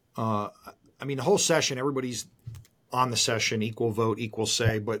whole session, everybody's on the session, equal vote, equal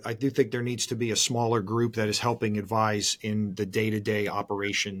say, but I do think there needs to be a smaller group that is helping advise in the day-to-day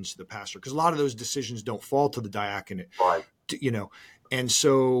operations of the pastor, because a lot of those decisions don't fall to the diaconate, right? And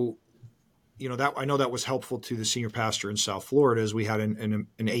so, that I know that was helpful to the senior pastor in South Florida, as we had an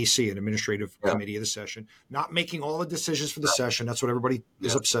AC, an administrative committee of the session, not making all the decisions for the session. That's what everybody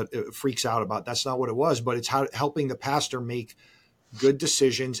is upset, freaks out about. That's not what it was, but it's helping the pastor make good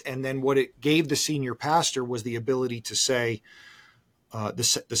decisions. And then what it gave the senior pastor was the ability to say, the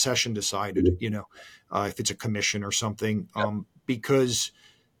session decided, if it's a commission or something, because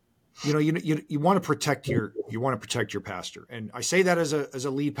you want to protect your pastor. And I say that as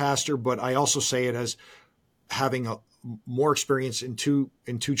a lead pastor, but I also say it as having a more experience in two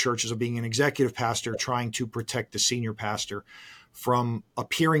churches of being an executive pastor, trying to protect the senior pastor from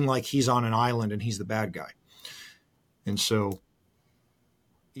appearing like he's on an island and he's the bad guy. And so,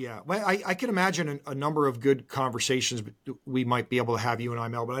 yeah, well, I can imagine a number of good conversations we might be able to have, you and I,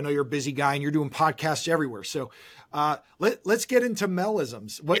 Mel, but I know you're a busy guy and you're doing podcasts everywhere. So let's get into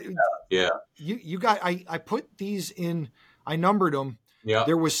Melisms. You got, I put these in, I numbered them. Yeah.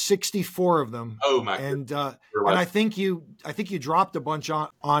 There was 64 of them. Oh my God. And I think you dropped a bunch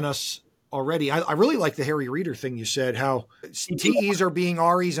on us already. I really like the Harry Reeder thing you said, how TEs are being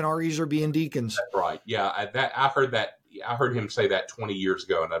REs and REs are being deacons. That's right. Yeah. I heard that. I heard him say that 20 years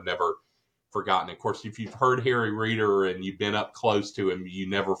ago, and I've never forgotten. Of course, if you've heard Harry Reeder and you've been up close to him, you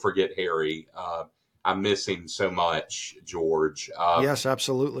never forget Harry. I miss him so much, George. Yes,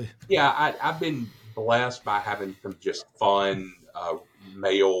 absolutely. Yeah, I've been blessed by having some just fun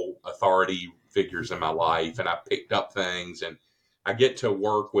male authority figures in my life, and I picked up things, and I get to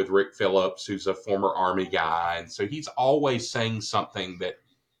work with Rick Phillips, who's a former Army guy, and so he's always saying something that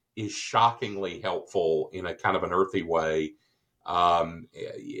is shockingly helpful in a kind of an earthy way. One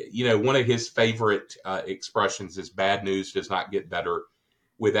of his favorite expressions is "bad news does not get better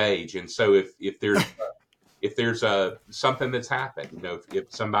with age." And so if there's something that's happened, if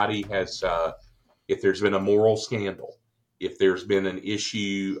somebody has, if there's been a moral scandal, if there's been an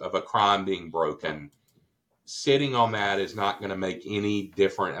issue of a crime being broken, sitting on that is not going to make any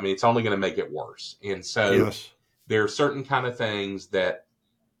difference. I mean, it's only going to make it worse. And so there are certain kind of things that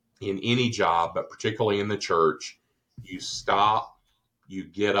in any job, but particularly in the church, you stop, you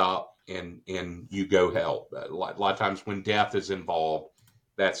get up, and you go help. A lot of times when death is involved,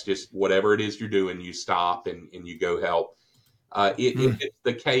 that's just whatever it is you're doing, you stop and you go help. If it's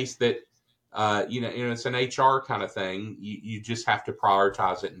the case that, it's an HR kind of thing, you just have to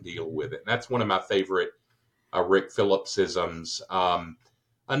prioritize it and deal with it. And that's one of my favorite Rick Phillipsisms.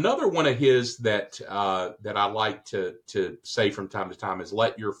 Another one of his that I like to say from time to time is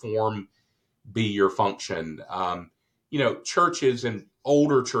 "let your form be your function." Churches and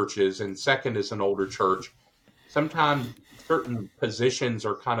older churches, and Second is an older church, sometimes certain positions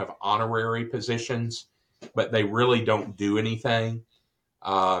are kind of honorary positions, but they really don't do anything.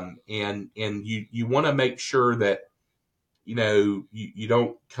 And you want to make sure that you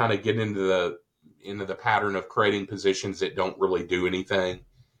don't kind of get into the pattern of creating positions that don't really do anything.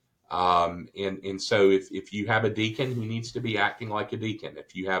 And so if you have a deacon, he needs to be acting like a deacon.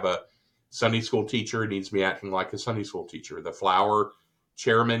 If you have a Sunday school teacher, he needs to be acting like a Sunday school teacher. The flower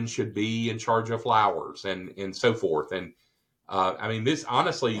chairman should be in charge of flowers and so forth. And this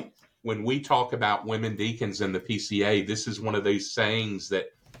honestly, when we talk about women deacons in the PCA, this is one of those sayings that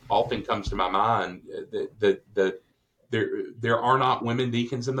often comes to my mind, that there are not women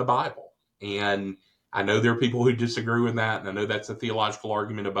deacons in the Bible. And I know there are people who disagree with that, and I know that's a theological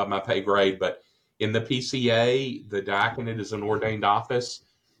argument above my pay grade, but in the PCA, the diaconate is an ordained office.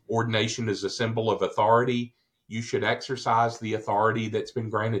 Ordination is a symbol of authority. You should exercise the authority that's been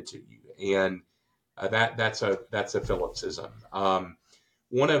granted to you. And that's a Phillipsism.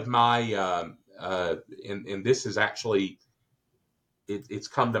 One of my, and this is actually, it's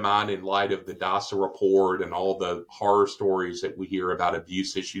come to mind in light of the DASA report and all the horror stories that we hear about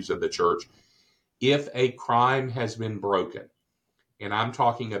abuse issues of the church. If a crime has been broken, and I'm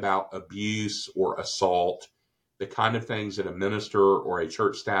talking about abuse or assault, the kind of things that a minister or a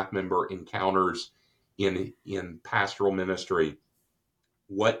church staff member encounters in pastoral ministry,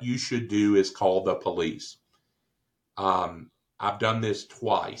 what you should do is call the police. I've done this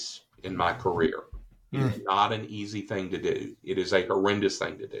twice in my career. It's not an easy thing to do. It is a horrendous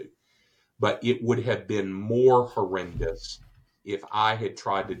thing to do. But it would have been more horrendous if I had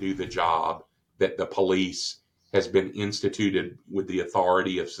tried to do the job that the police has been instituted with the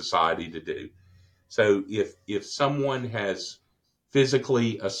authority of society to do. So if someone has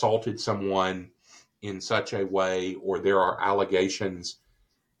physically assaulted someone in such a way, or there are allegations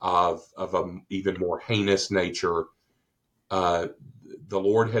of an even more heinous nature, the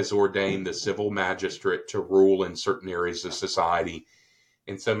Lord has ordained the civil magistrate to rule in certain areas of society.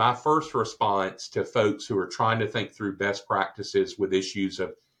 And so my first response to folks who are trying to think through best practices with issues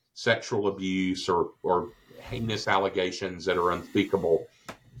of sexual abuse or heinous allegations that are unspeakable,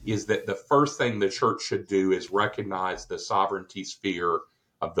 is that the first thing the church should do is recognize the sovereignty sphere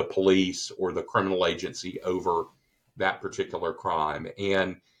of the police or the criminal agency over that particular crime.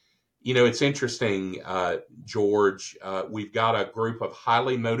 And, it's interesting, George, we've got a group of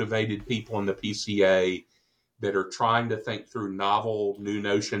highly motivated people in the PCA that are trying to think through novel new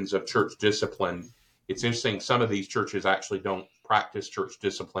notions of church discipline. It's interesting, some of these churches actually don't practice church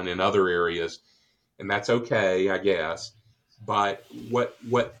discipline in other areas, and that's okay, I guess. But what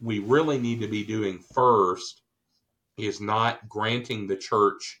we really need to be doing first is not granting the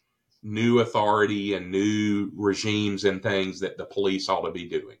church new authority and new regimes and things that the police ought to be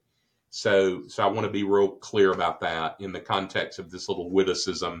doing. So I want to be real clear about that in the context of this little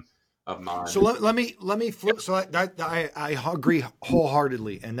witticism of mine. So let me flip. So I agree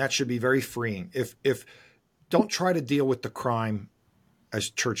wholeheartedly, and that should be very freeing. If don't try to deal with the crime as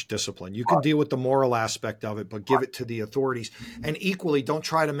church discipline. You can deal with the moral aspect of it, but give it to the authorities. And equally, don't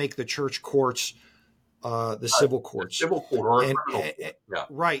try to make the church courts the civil courts. The civil court, or yeah.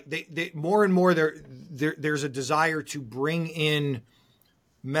 Right. They more and more there's a desire to bring in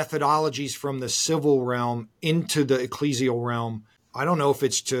methodologies from the civil realm into the ecclesial realm. I don't know if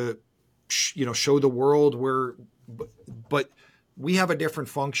it's to show the world but we have a different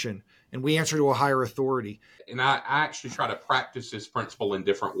function and we answer to a higher authority. And I actually try to practice this principle in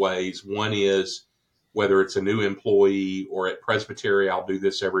different ways. One is, whether it's a new employee or at Presbytery, I'll do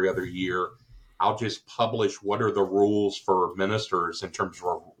this every other year. I'll just publish what are the rules for ministers in terms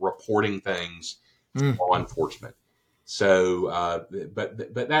of reporting things to law enforcement. So,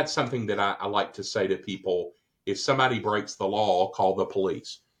 but that's something that I like to say to people. If somebody breaks the law, call the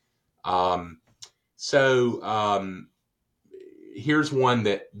police. Here's one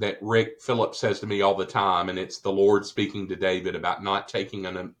that Rick Phillips says to me all the time, and it's the Lord speaking to David about not taking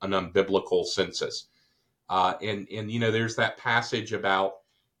an unbiblical census. And there's that passage about,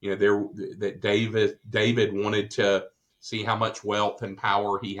 that David wanted to see how much wealth and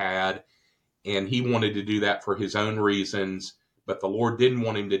power he had, and he wanted to do that for his own reasons, but the Lord didn't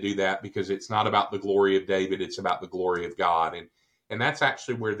want him to do that because it's not about the glory of David, it's about the glory of God. And that's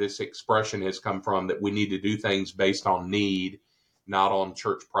actually where this expression has come from, that we need to do things based on need, not on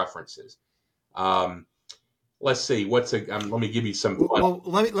church preferences. Let's see. Let me give you some. Well,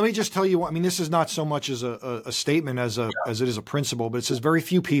 let me just tell you. This is not so much as a statement as it is a principle, but it says very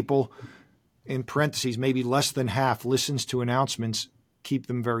few people, in parentheses, maybe less than half, listens to announcements. Keep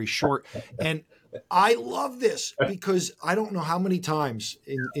them very short. And I love this because I don't know how many times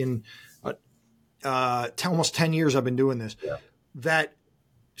in almost 10 years I've been doing this, that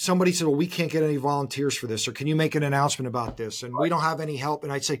somebody said, well, we can't get any volunteers for this, or can you make an announcement about this? And we don't have any help.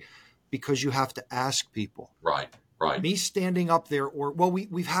 And I'd say, because you have to ask people. Right. Me standing up there,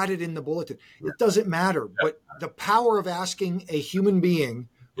 we've had it in the bulletin. It doesn't matter. But the power of asking a human being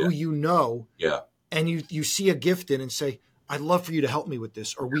who and you see a gift in and say, I'd love for you to help me with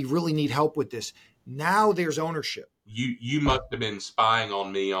this, or we really need help with this. Now there's ownership. You must have been spying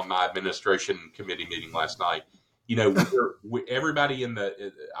on me on my administration committee meeting last night. Everybody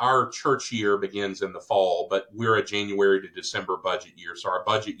our church year begins in the fall, but we're a January to December budget year. So our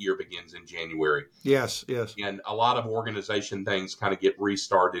budget year begins in January. Yes. And a lot of organization things kind of get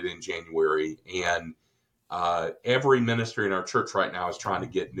restarted in January. And every ministry in our church right now is trying to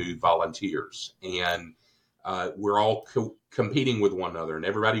get new volunteers. And we're all competing with one another, and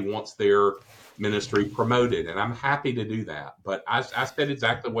everybody wants their ministry promoted, and I'm happy to do that. But I said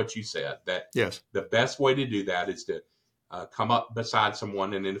exactly what you said, that the best way to do that is to come up beside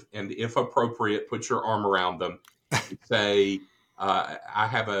someone and if appropriate, put your arm around them and say, I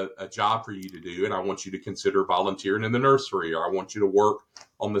have a job for you to do, and I want you to consider volunteering in the nursery, or I want you to work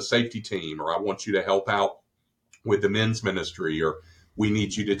on the safety team, or I want you to help out with the men's ministry, or we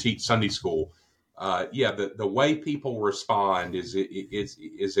need you to teach Sunday school. The way people respond is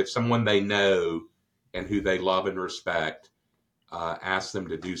if someone they know and who they love and respect asks them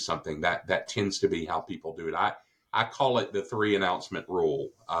to do something. That tends to be how people do it. I call it the 3 announcement rule.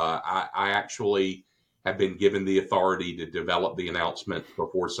 I actually have been given the authority to develop the announcement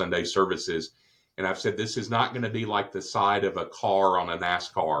before Sunday services, and I've said this is not going to be like the side of a car on a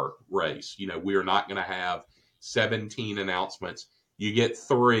NASCAR race. We are not going to have 17 announcements. You get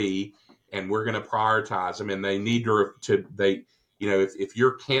 3. And we're going to prioritize them, and they need if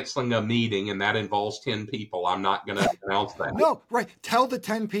you're canceling a meeting and that involves 10 people, I'm not going to announce that. No, right. Tell the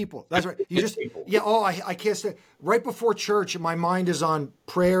 10 people. That's right. You just, I can't say right before church. My mind is on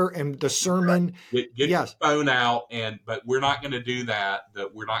prayer and the sermon. Right. Get your phone out, but we're not going to do that.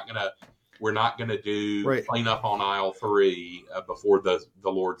 That we're not going to, We're not going to do Right. clean up on aisle 3 before the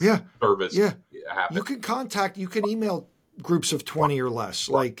Lord's service happens. You can email groups of 20 or less,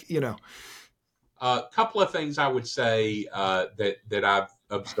 like, A couple of things I would say that I've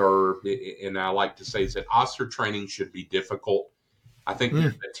observed, and I like to say, is that Oster training should be difficult. I think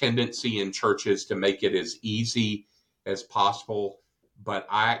there's a tendency in churches to make it as easy as possible, but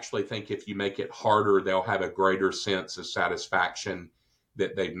I actually think if you make it harder, they'll have a greater sense of satisfaction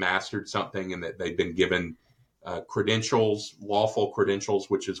that they've mastered something and that they've been given credentials, lawful credentials,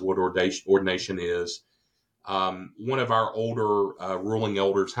 which is what ordination is. One of our older ruling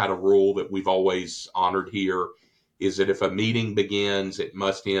elders had a rule that we've always honored here, is that if a meeting begins, it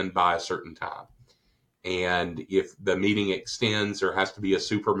must end by a certain time. And if the meeting extends, there has to be a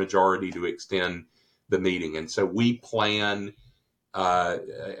supermajority to extend the meeting. And so we plan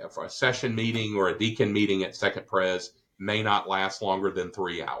for a session meeting or a deacon meeting at Second Pres may not last longer than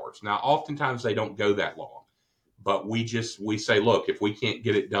 3 hours. Now, oftentimes they don't go that long, but we say, look, if we can't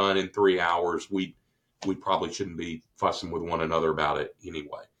get it done in 3 hours, we probably shouldn't be fussing with one another about it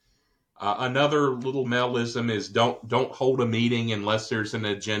anyway. Another little Melism is don't hold a meeting unless there's an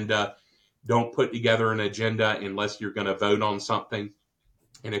agenda. Don't put together an agenda unless you're going to vote on something.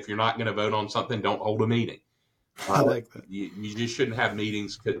 And if you're not going to vote on something, don't hold a meeting. I like that. You just shouldn't have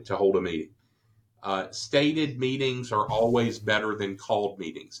meetings to hold a meeting. Stated meetings are always better than called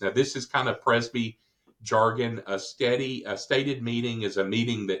meetings. Now, this is kind of Presby jargon. A stated meeting is a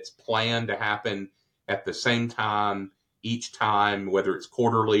meeting that's planned to happen at the same time each time, whether it's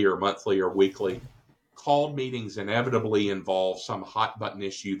quarterly or monthly or weekly. Called meetings inevitably involve some hot button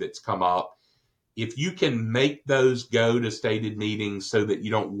issue that's come up. If you can make those go to stated meetings so that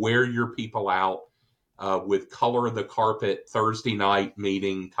you don't wear your people out with color of the carpet Thursday night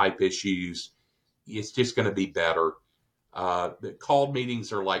meeting type issues, it's just going to be better. The called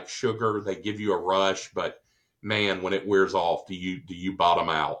meetings are like sugar. They give you a rush, but man, when it wears off, do you bottom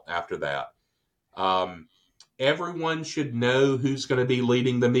out after that? Everyone should know who's going to be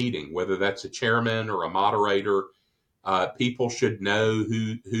leading the meeting, whether that's a chairman or a moderator. People should know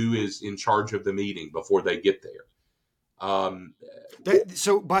who is in charge of the meeting before they get there.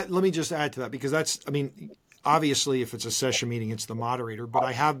 But let me just add to that, because obviously if it's a session meeting, it's the moderator, but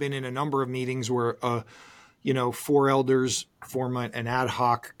I have been in a number of meetings where, 4 elders form an ad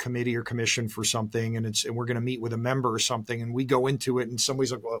hoc committee or commission for something, and we're going to meet with a member or something, and we go into it, and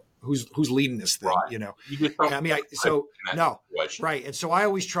somebody's like, "Well, who's leading this thing?" Right. You just right. And so I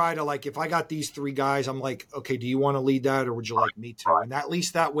always try to, like, if I got these 3 guys, I'm like, okay, do you want to lead that, or would you like me to? Right. And at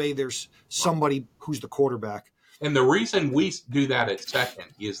least that way, there's somebody who's the quarterback. And the reason we do that at Second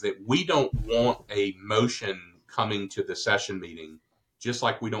is that we don't want a motion coming to the session meeting, just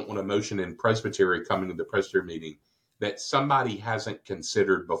like we don't want a motion in Presbytery coming to the Presbytery meeting that somebody hasn't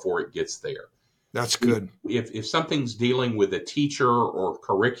considered before it gets there. That's good. If something's dealing with a teacher or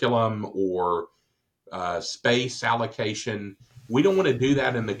curriculum or space allocation, we don't want to do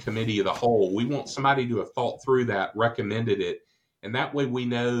that in the committee of the whole. We want somebody to have thought through that, recommended it, and that way we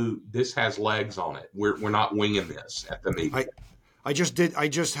know this has legs on it. We're not winging this at the meeting. I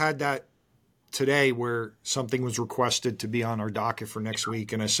just had that today where something was requested to be on our docket for next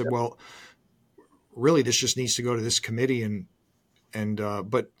week. And I said, well, really, this just needs to go to this committee. And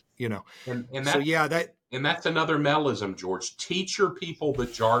that's another Melism, George. Teach your people the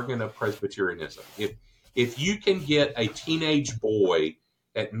jargon of Presbyterianism. If you can get a teenage boy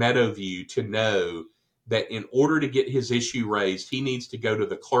at Meadowview to know that in order to get his issue raised, he needs to go to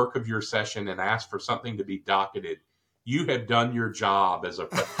the clerk of your session and ask for something to be docketed, you have done your job as a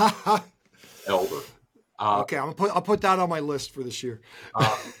elder. Okay, I'll put that on my list for this year.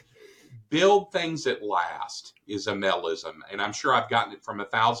 Build things that last is a Melism, and I'm sure I've gotten it from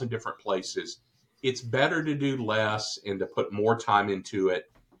 1,000 different places. It's better to do less and to put more time into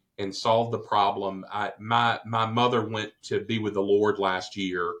it and solve the problem. My mother went to be with the Lord last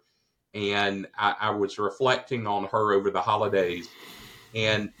year, and I was reflecting on her over the holidays.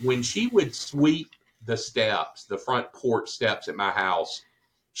 And when she would sweep the steps, the front porch steps at my house,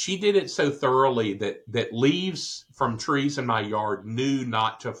 she did it so thoroughly that leaves from trees in my yard knew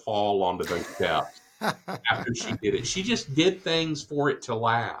not to fall onto those steps after she did it. She just did things for it to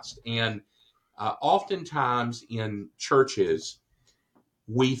last. And oftentimes in churches,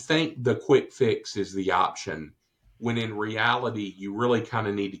 we think the quick fix is the option, when in reality, you really kind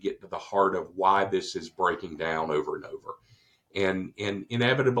of need to get to the heart of why this is breaking down over and over. And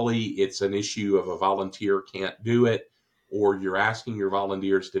inevitably, it's an issue of a volunteer can't do it, or you're asking your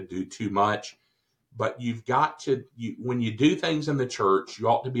volunteers to do too much. But you've got to, when you do things in the church, you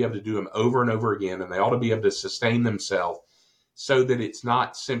ought to be able to do them over and over again, and they ought to be able to sustain themselves so that it's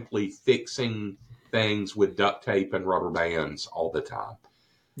not simply fixing things with duct tape and rubber bands all the time.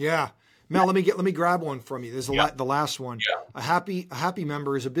 Yeah. Mel, let me grab one from you. There's the last one. Yeah. A happy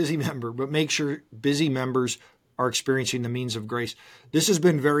member is a busy member, but make sure busy members are experiencing the means of grace. This has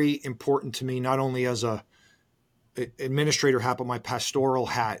been very important to me, not only as a administrator hat, but my pastoral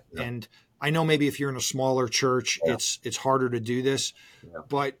hat. Yeah. And I know maybe if you're in a smaller church, it's harder to do this,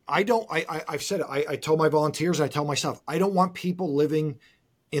 but I've said it. I tell my volunteers, I tell myself, I don't want people living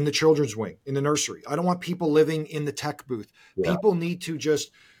in the children's wing, in the nursery. I don't want people living in the tech booth. Yeah. People need to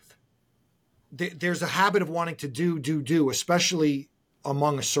there's a habit of wanting to do, especially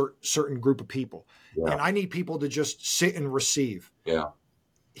among a certain group of people. Yeah. And I need people to just sit and receive,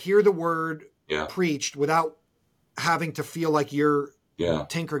 hear the word preached without having to feel like you're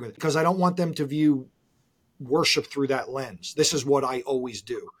tinkering with it, because I don't want them to view worship through that lens. This is what I always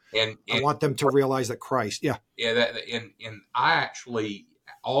do. And I want them to realize that Christ. And I actually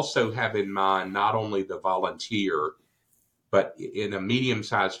also have in mind not only the volunteer, but in a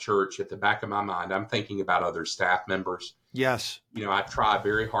medium-sized church, at the back of my mind, I'm thinking about other staff members. Yes. I try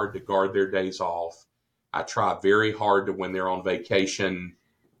very hard to guard their days off. I try very hard to, when they're on vacation,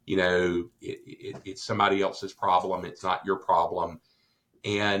 it's somebody else's problem. It's not your problem.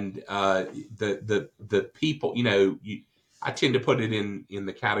 And the people, I tend to put it in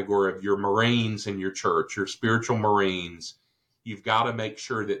the category of your Marines in your church, your spiritual Marines. You've got to make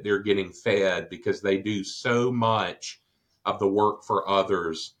sure that they're getting fed, because they do so much of the work for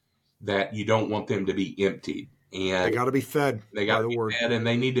others that you don't want them to be emptied. And they got to be fed. They got to be fed, and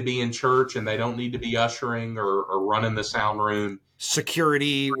they need to be in church, and they don't need to be ushering or running the sound room.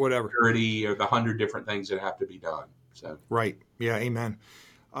 Security, whatever. Security, or the 100 different things that have to be done. So right. Yeah. Amen.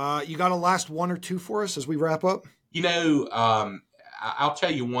 You got a last one or two for us as we wrap up? I'll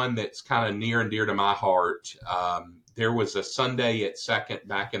tell you one that's kind of near and dear to my heart. There was a Sunday at Second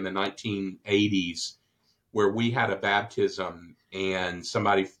back in the 1980s where we had a baptism, and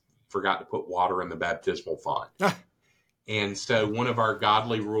somebody forgot to put water in the baptismal font. And so one of our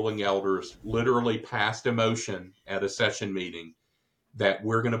godly ruling elders literally passed a motion at a session meeting that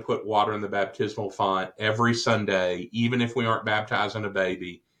we're going to put water in the baptismal font every Sunday, even if we aren't baptizing a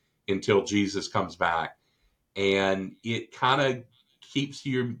baby, until Jesus comes back. And it kind of keeps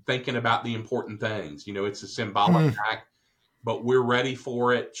you thinking about the important things. It's a symbolic act, but we're ready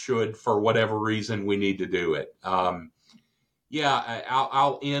for it should, for whatever reason, we need to do it. I'll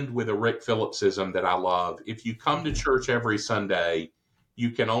end with a Rick Phillipsism that I love. If you come to church every Sunday,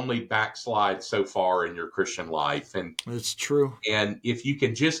 you can only backslide so far in your Christian life. And it's true. And if you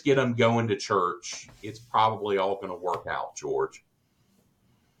can just get them going to church, it's probably all going to work out, George.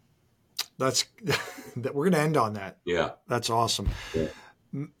 We're going to end on that. Yeah. That's awesome. Yeah.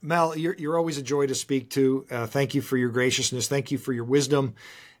 Mel, you're always a joy to speak to. Thank you for your graciousness. Thank you for your wisdom.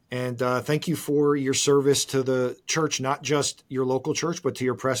 And thank you for your service to the church, not just your local church, but to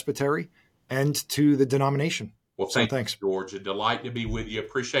your presbytery and to the denomination. Well, thanks, George. A delight to be with you.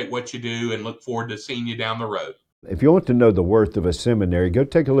 Appreciate what you do and look forward to seeing you down the road. If you want to know the worth of a seminary, go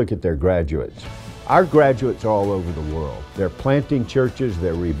take a look at their graduates. Our graduates are all over the world. They're planting churches,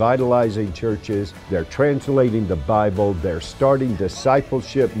 they're revitalizing churches, they're translating the Bible, they're starting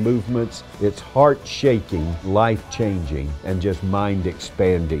discipleship movements. It's heart-shaking, life-changing, and just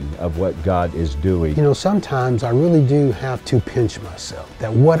mind-expanding of what God is doing. Sometimes I really do have to pinch myself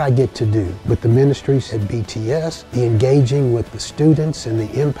that what I get to do with the ministries at BTS, the engaging with the students and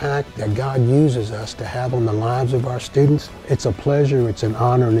the impact that God uses us to have on the lives of our students, it's a pleasure, it's an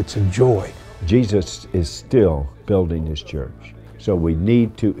honor, and it's a joy. Jesus is still building his church. So we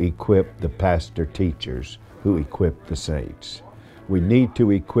need to equip the pastor teachers who equip the saints. We need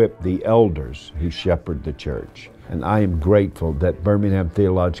to equip the elders who shepherd the church. And I am grateful that Birmingham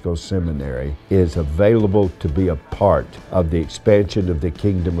Theological Seminary is available to be a part of the expansion of the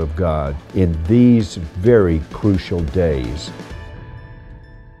kingdom of God in these very crucial days.